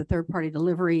 where the third-party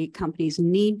delivery companies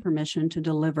need permission to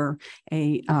deliver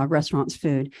a restaurant's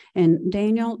food. And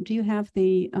Daniel, do you have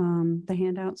the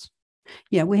handouts?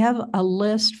 Yeah, we have a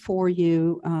list for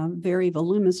you, very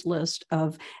voluminous list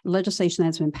of legislation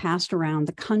that's been passed around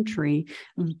the country,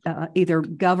 either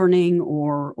governing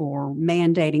or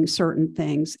mandating certain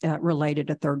things related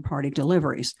to third-party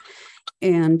deliveries.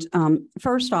 And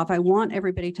first off, I want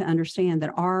everybody to understand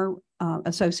that our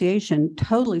association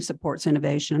totally supports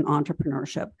innovation and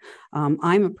entrepreneurship.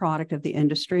 I'm a product of the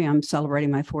industry. I'm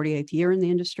celebrating my 48th year in the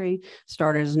industry.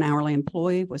 Started as an hourly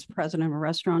employee, was president of a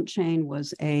restaurant chain,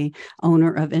 was a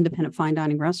owner of independent fine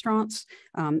dining restaurants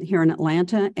here in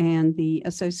Atlanta. And the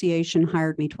association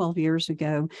hired me 12 years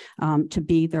ago to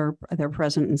be their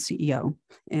president and CEO,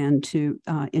 and to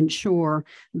ensure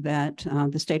that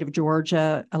the state of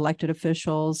Georgia elected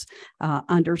officials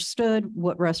understood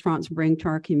what restaurants bring to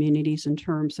our communities in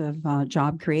terms of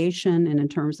job creation and in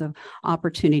terms of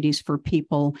opportunities for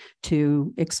people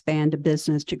to expand a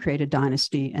business, to create a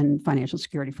dynasty and financial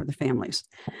security for the families.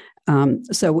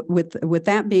 So with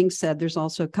that being said, there's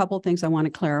also a couple of things I want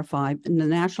to clarify. The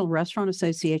National Restaurant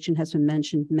Association has been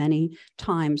mentioned many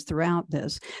times throughout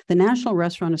this. The National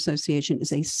Restaurant Association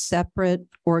is a separate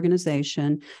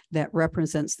organization that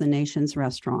represents the nation's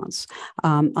restaurants.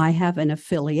 I have an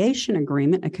affiliation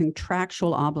agreement, a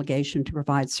contractual obligation to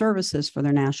provide services for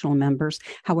their national members.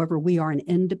 However, we are an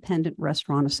independent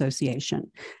restaurant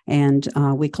association, and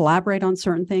we collaborate on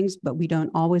certain things, but we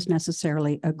don't always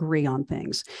necessarily agree on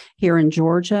things. Here in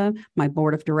Georgia, my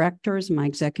board of directors, my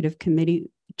executive committee,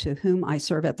 to whom I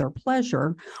serve at their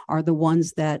pleasure, are the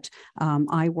ones that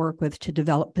I work with to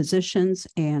develop positions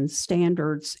and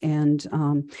standards and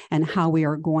how we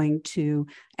are going to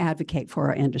advocate for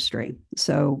our industry.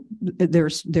 So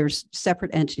there's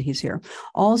separate entities here.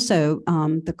 Also,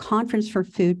 the Conference for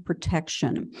Food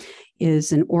Protection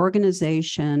is an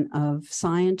organization of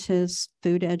scientists,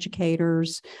 food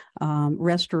educators,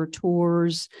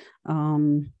 restaurateurs,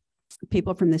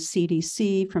 people from the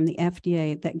CDC, from the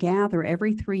FDA, that gather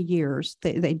every 3 years.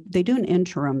 They do an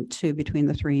interim too between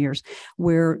the 3 years,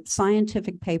 where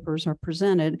scientific papers are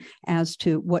presented as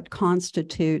to what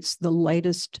constitutes the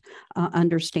latest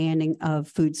understanding of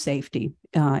food safety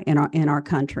in our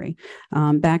country.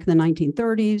 Back in the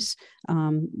 1930s,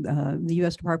 the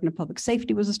U.S. Department of Public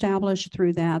Safety was established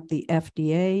through that, the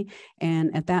FDA,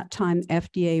 and at that time,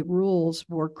 FDA rules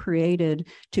were created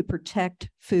to protect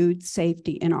food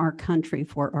safety in our country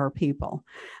for our people.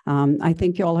 I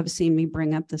think you all have seen me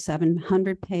bring up the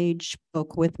 700-page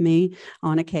book with me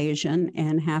on occasion,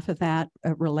 and half of that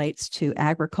relates to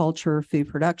agriculture, food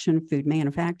production, food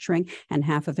manufacturing, and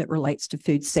half of it relates to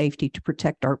food safety to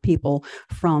protect our people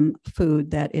from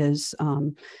food that is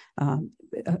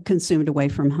consumed away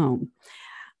from home.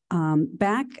 I'm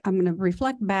going to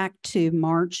reflect back to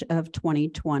March of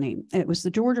 2020. It was the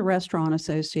Georgia Restaurant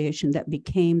Association that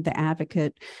became the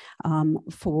advocate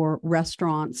for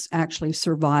restaurants actually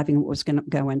surviving what was going to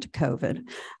go into COVID.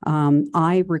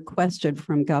 I requested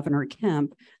from Governor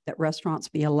Kemp that restaurants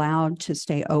be allowed to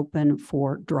stay open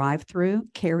for drive-through,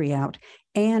 carry-out,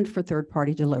 and for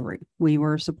third-party delivery. We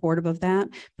were supportive of that.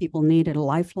 People needed a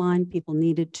lifeline. People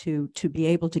needed to be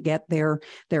able to get their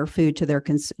food to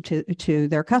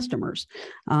their customers.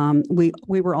 We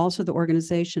were also the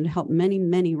organization to help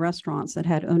many restaurants that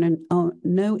had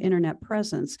no internet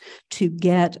presence to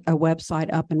get a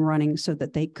website up and running so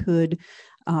that they could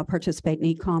participate in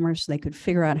e-commerce. They could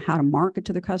figure out how to market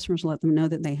to their customers, let them know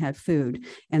that they had food,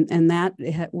 and that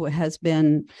has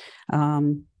been.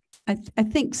 I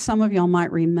think some of y'all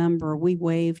might remember we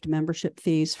waived membership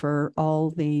fees for all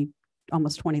the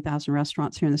almost 20,000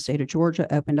 restaurants here in the state of Georgia,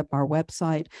 opened up our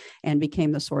website and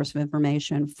became the source of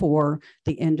information for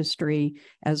the industry,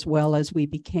 as well as we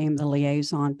became the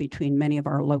liaison between many of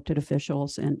our elected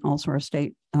officials and also our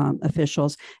state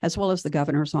officials, as well as the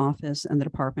governor's office and the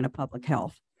Department of Public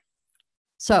Health.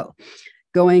 So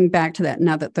going back to that,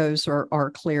 now that those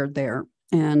are cleared there.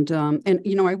 And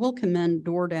you know, I will commend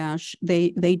DoorDash.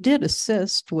 They did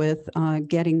assist with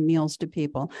getting meals to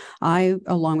people. I,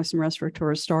 along with some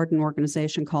restaurateurs, started an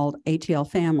organization called ATL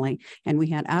Family, and we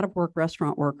had out-of-work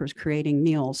restaurant workers creating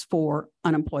meals for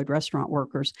unemployed restaurant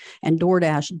workers. And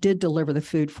DoorDash did deliver the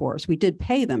food for us. We did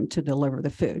pay them to deliver the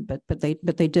food, but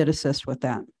they did assist with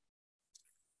that.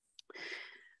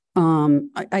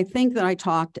 I think that I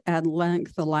talked at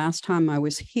length the last time I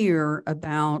was here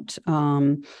about,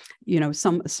 you know,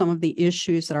 some of the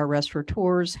issues that our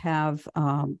restaurateurs have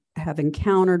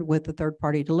encountered with the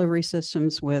third-party delivery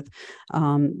systems, with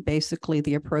basically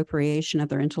the appropriation of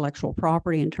their intellectual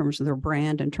property in terms of their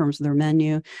brand, in terms of their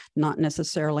menu, not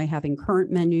necessarily having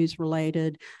current menus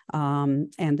related,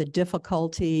 and the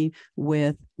difficulty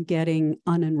with getting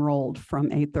unenrolled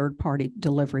from a third-party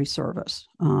delivery service.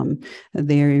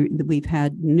 We've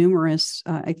had numerous,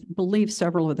 I believe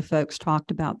several of the folks talked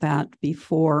about that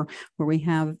before, where we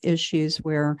have issues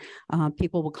where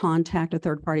people will contact a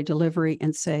third-party delivery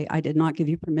and say, say, I did not give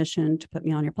you permission to put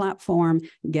me on your platform,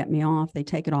 get me off. They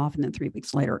take it off, and then 3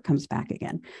 weeks later it comes back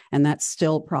again. And that's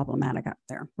still problematic out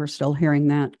there. We're still hearing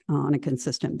that on a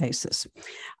consistent basis.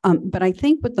 But I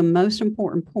think what the most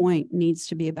important point needs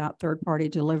to be about third-party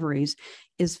deliveries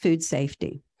is food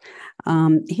safety.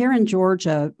 Here in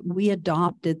Georgia, we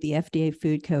adopted the FDA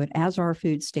food code as our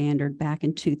food standard back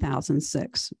in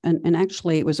 2006. And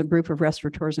actually, it was a group of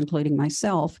restaurateurs, including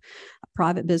myself,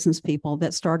 private business people,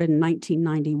 that started in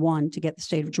 1991 to get the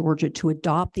state of Georgia to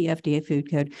adopt the FDA food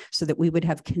code so that we would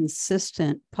have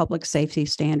consistent public safety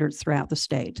standards throughout the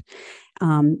state.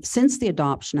 Since the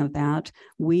adoption of that,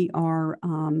 we are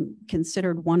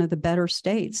considered one of the better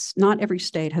states. Not every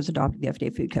state has adopted the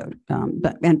FDA food code,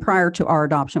 and prior to our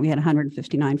adoption, we had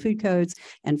 159 food codes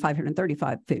and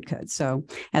 535 food codes. So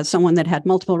as someone that had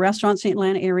multiple restaurants in the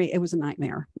Atlanta area, it was a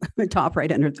nightmare to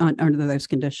operate under those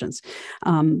conditions.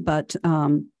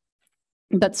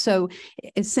 But so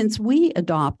since we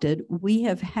adopted, we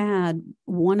have had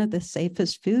one of the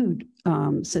safest food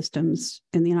systems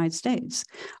in the United States.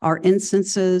 Our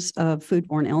instances of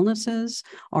foodborne illnesses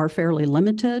are fairly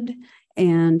limited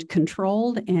and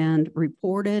controlled and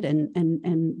reported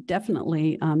and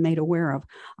definitely made aware of.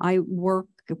 I work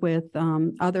with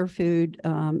other food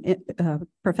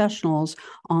professionals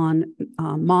on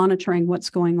monitoring what's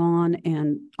going on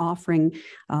and offering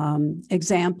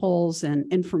examples and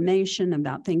information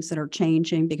about things that are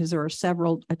changing, because there are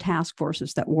several task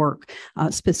forces that work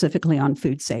specifically on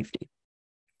food safety.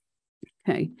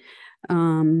 Okay.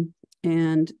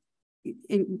 And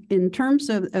in terms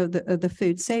of the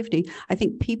food safety, I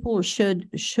think people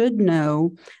should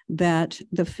know that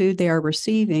the food they are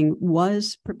receiving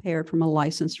was prepared from a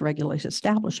licensed, regulated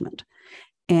establishment.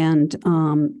 And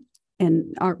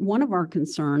one of our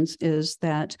concerns is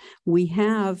that we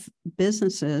have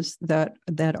businesses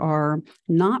that are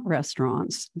not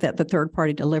restaurants that the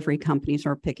third-party delivery companies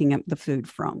are picking up the food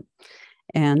from.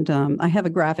 And I have a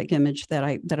graphic image that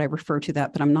I refer to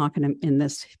that, but I'm not going to in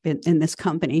this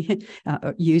company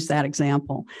use that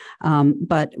example.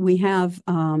 But we have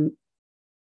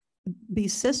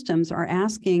these systems are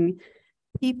asking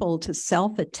people to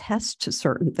self-attest to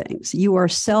certain things. You are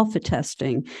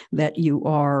self-attesting that you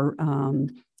are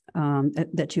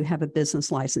that you have a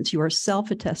business license. You are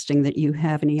self-attesting that you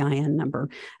have an EIN number,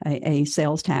 a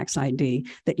sales tax ID,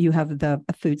 that you have a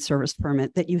food service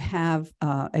permit, that you have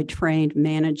a trained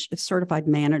certified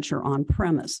manager on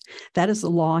premise. That is the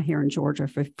law here in Georgia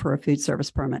for a food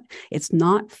service permit. It's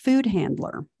not food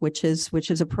handler, which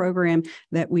is a program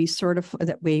that we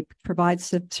provide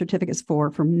certificates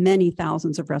for many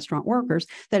thousands of restaurant workers.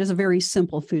 That is a very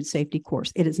simple food safety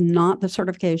course. It is not the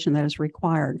certification that is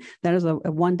required. That is a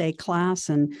one-day class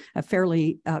and a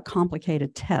fairly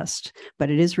complicated test, but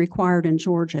it is required in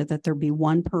Georgia that there be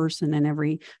one person in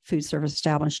every food service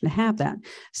establishment to have that.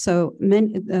 So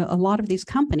a lot of these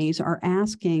companies are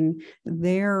asking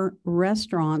their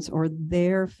restaurants or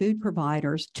their food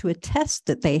providers to attest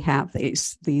that they have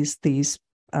these things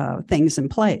in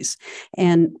place.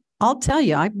 And I'll tell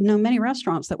you, I know many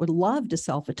restaurants that would love to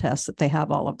self-attest that they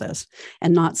have all of this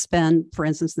and not spend, for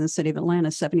instance, in the city of Atlanta,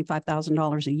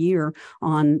 $75,000 a year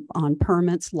on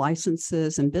permits,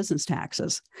 licenses, and business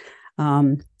taxes.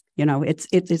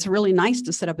 It's really nice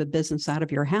to set up a business out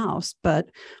of your house, but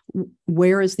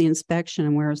where is the inspection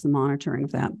and where is the monitoring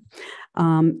of that?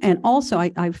 And also,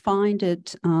 I find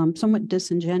it somewhat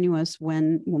disingenuous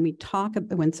when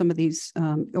some of these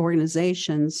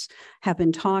organizations have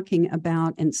been talking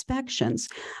about inspections.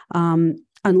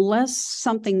 Unless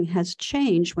something has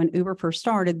changed. When Uber first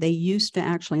started, they used to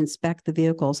actually inspect the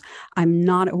vehicles. I'm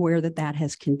not aware that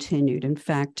has continued. In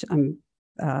fact, I'm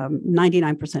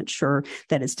 99% sure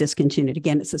that it's discontinued.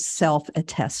 Again, it's a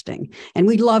self-attesting, and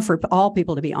we'd love for all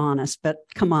people to be honest, but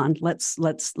come on, let's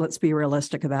be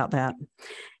realistic about that.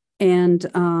 And,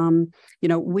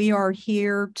 we are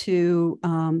here to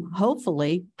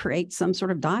hopefully create some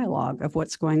sort of dialogue of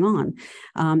what's going on.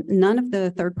 None of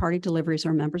the third-party deliveries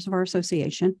are members of our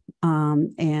association,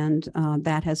 and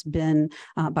that has been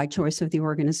by choice of the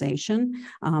organization.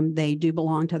 They do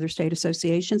belong to other state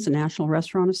associations, the National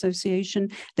Restaurant Association.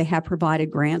 They have provided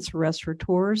grants for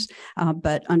restaurateurs,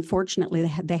 but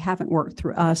unfortunately, they haven't worked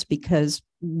through us because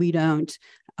we don't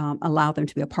allow them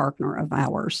to be a partner of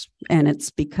ours. And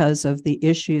it's because of the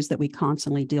issues that we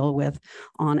constantly deal with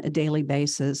on a daily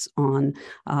basis on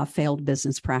failed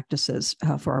business practices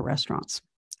for our restaurants.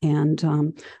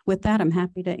 And with that, I'm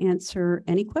happy to answer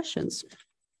any questions.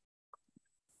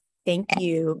 Thank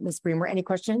you, Ms. Bremer. Any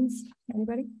questions?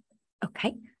 Anybody?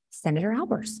 Okay. Senator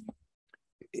Albers.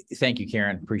 Thank you,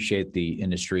 Karen. Appreciate the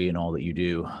industry and all that you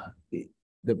do.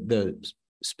 The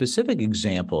specific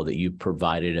example that you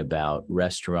provided about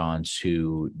restaurants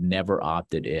who never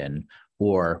opted in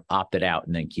or opted out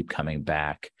and then keep coming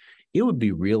back, it would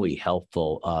be really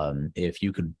helpful if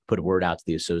you could put a word out to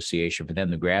the association for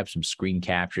them to grab some screen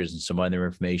captures and some other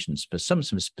information, some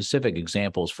specific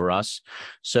examples for us.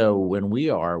 So when we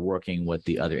are working with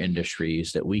the other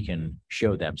industries, that we can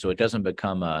show them, so it doesn't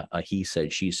become a he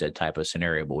said, she said type of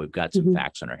scenario, but we've got some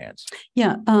facts on our hands.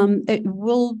 Yeah,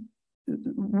 I'll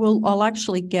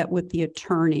actually get with the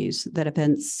attorneys that have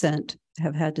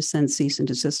had to send cease and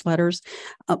desist letters.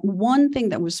 One thing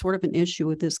that was sort of an issue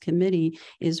with this committee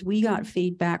is we got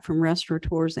feedback from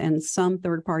restaurateurs and some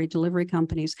third-party delivery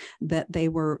companies that they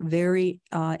were very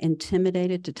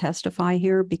intimidated to testify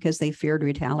here because they feared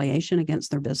retaliation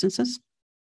against their businesses.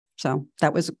 So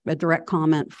that was a direct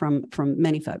comment from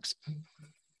many folks.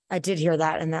 I did hear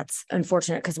that, and that's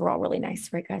unfortunate because we're all really nice,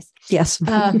 right, guys? Yes.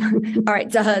 All right,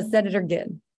 Senator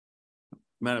Ginn.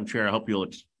 Madam Chair, I hope you'll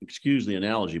excuse the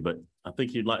analogy, but I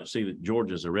think you'd like to see that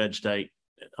Georgia's a red state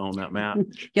on that map.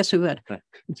 Yes, we would.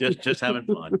 Just having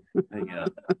fun.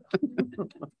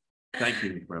 Thank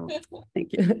you very much.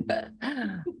 Thank you.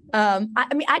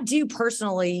 I mean, I do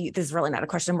personally, this is really not a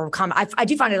question, more of a comment. I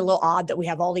do find it a little odd that we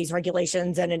have all these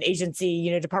regulations and an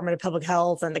agency, Department of Public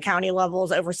Health and the county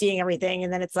levels overseeing everything.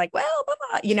 And then it's like, well,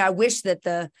 blah, blah. I wish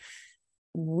that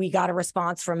we got a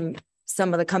response from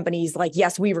some of the companies like,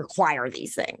 yes, we require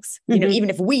these things, even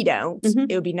if we don't,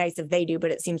 it would be nice if they do,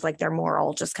 but it seems like they're more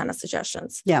all just kind of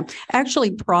suggestions. Yeah,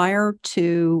 actually prior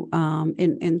to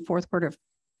in fourth quarter of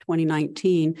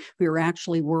 2019, we were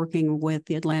actually working with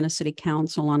the Atlanta City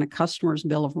Council on a customer's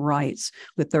bill of rights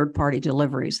with third-party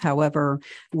deliveries. However,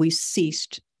 we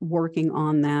ceased working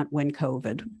on that when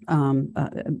COVID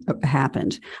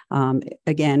happened.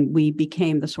 Again, we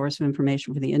became the source of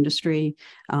information for the industry.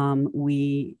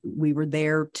 We were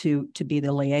there to be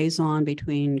the liaison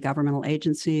between governmental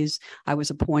agencies. I was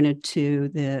appointed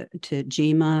to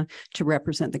GEMA to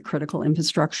represent the critical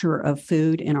infrastructure of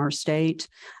food in our state.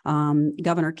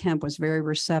 Governor Kemp was very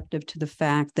receptive to the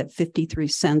fact that 53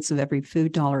 cents of every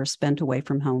food dollar is spent away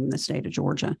from home in the state of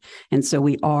Georgia. And so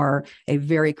we are a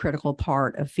very critical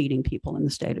part of feeding people in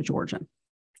the state of Georgia.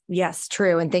 Yes,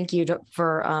 true. And thank you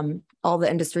for all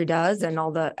the industry does and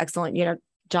all the excellent,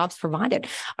 jobs provided.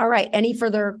 All right. Any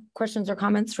further questions or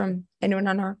comments from anyone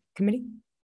on our committee?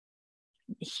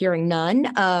 Hearing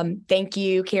none. Thank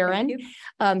you, Karen.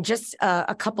 Thank you. Just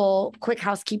a couple quick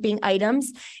housekeeping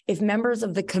items. If members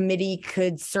of the committee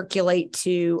could circulate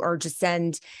to or just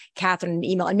send Catherine an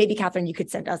email, and maybe Catherine, you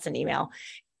could send us an email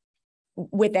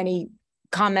with any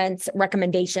comments,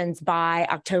 recommendations by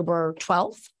October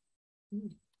 12th.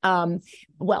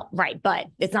 Well, right, but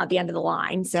it's not the end of the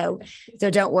line. So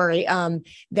don't worry.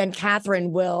 Then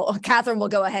Catherine will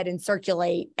go ahead and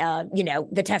circulate,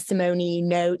 the testimony,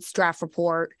 notes, draft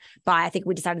report by, I think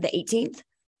we decided the 18th.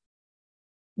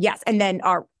 Yes. And then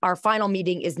our final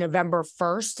meeting is November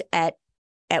 1st at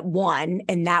 1,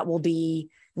 and that will be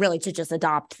really to just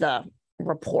adopt the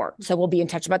report. So we'll be in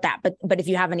touch about that. But if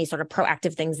you have any sort of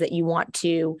proactive things that you want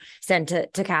to send to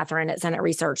Catherine at Senate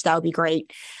Research, that would be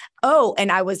great. Oh,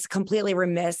 and I was completely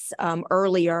remiss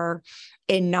earlier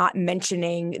in not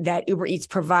mentioning that Uber Eats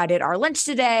provided our lunch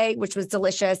today, which was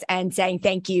delicious, and saying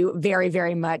thank you very,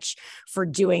 very much for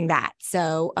doing that.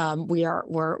 So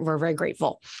we're very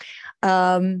grateful.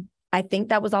 I think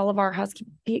that was all of our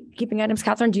housekeeping items.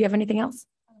 Catherine, do you have anything else?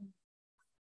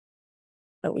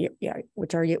 Oh, yeah.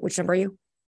 Which number are you?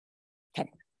 Okay,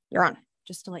 you're on.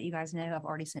 Just to let you guys know, I've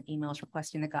already sent emails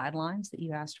requesting the guidelines that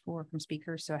you asked for from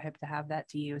speakers. So I hope to have that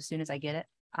to you as soon as I get it,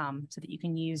 so that you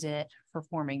can use it for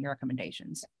forming your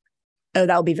recommendations. Oh,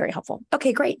 that will be very helpful.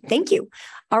 Okay, great. Thank you.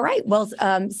 All right. Well,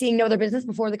 seeing no other business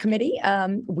before the committee,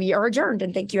 we are adjourned,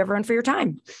 and thank you everyone for your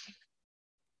time.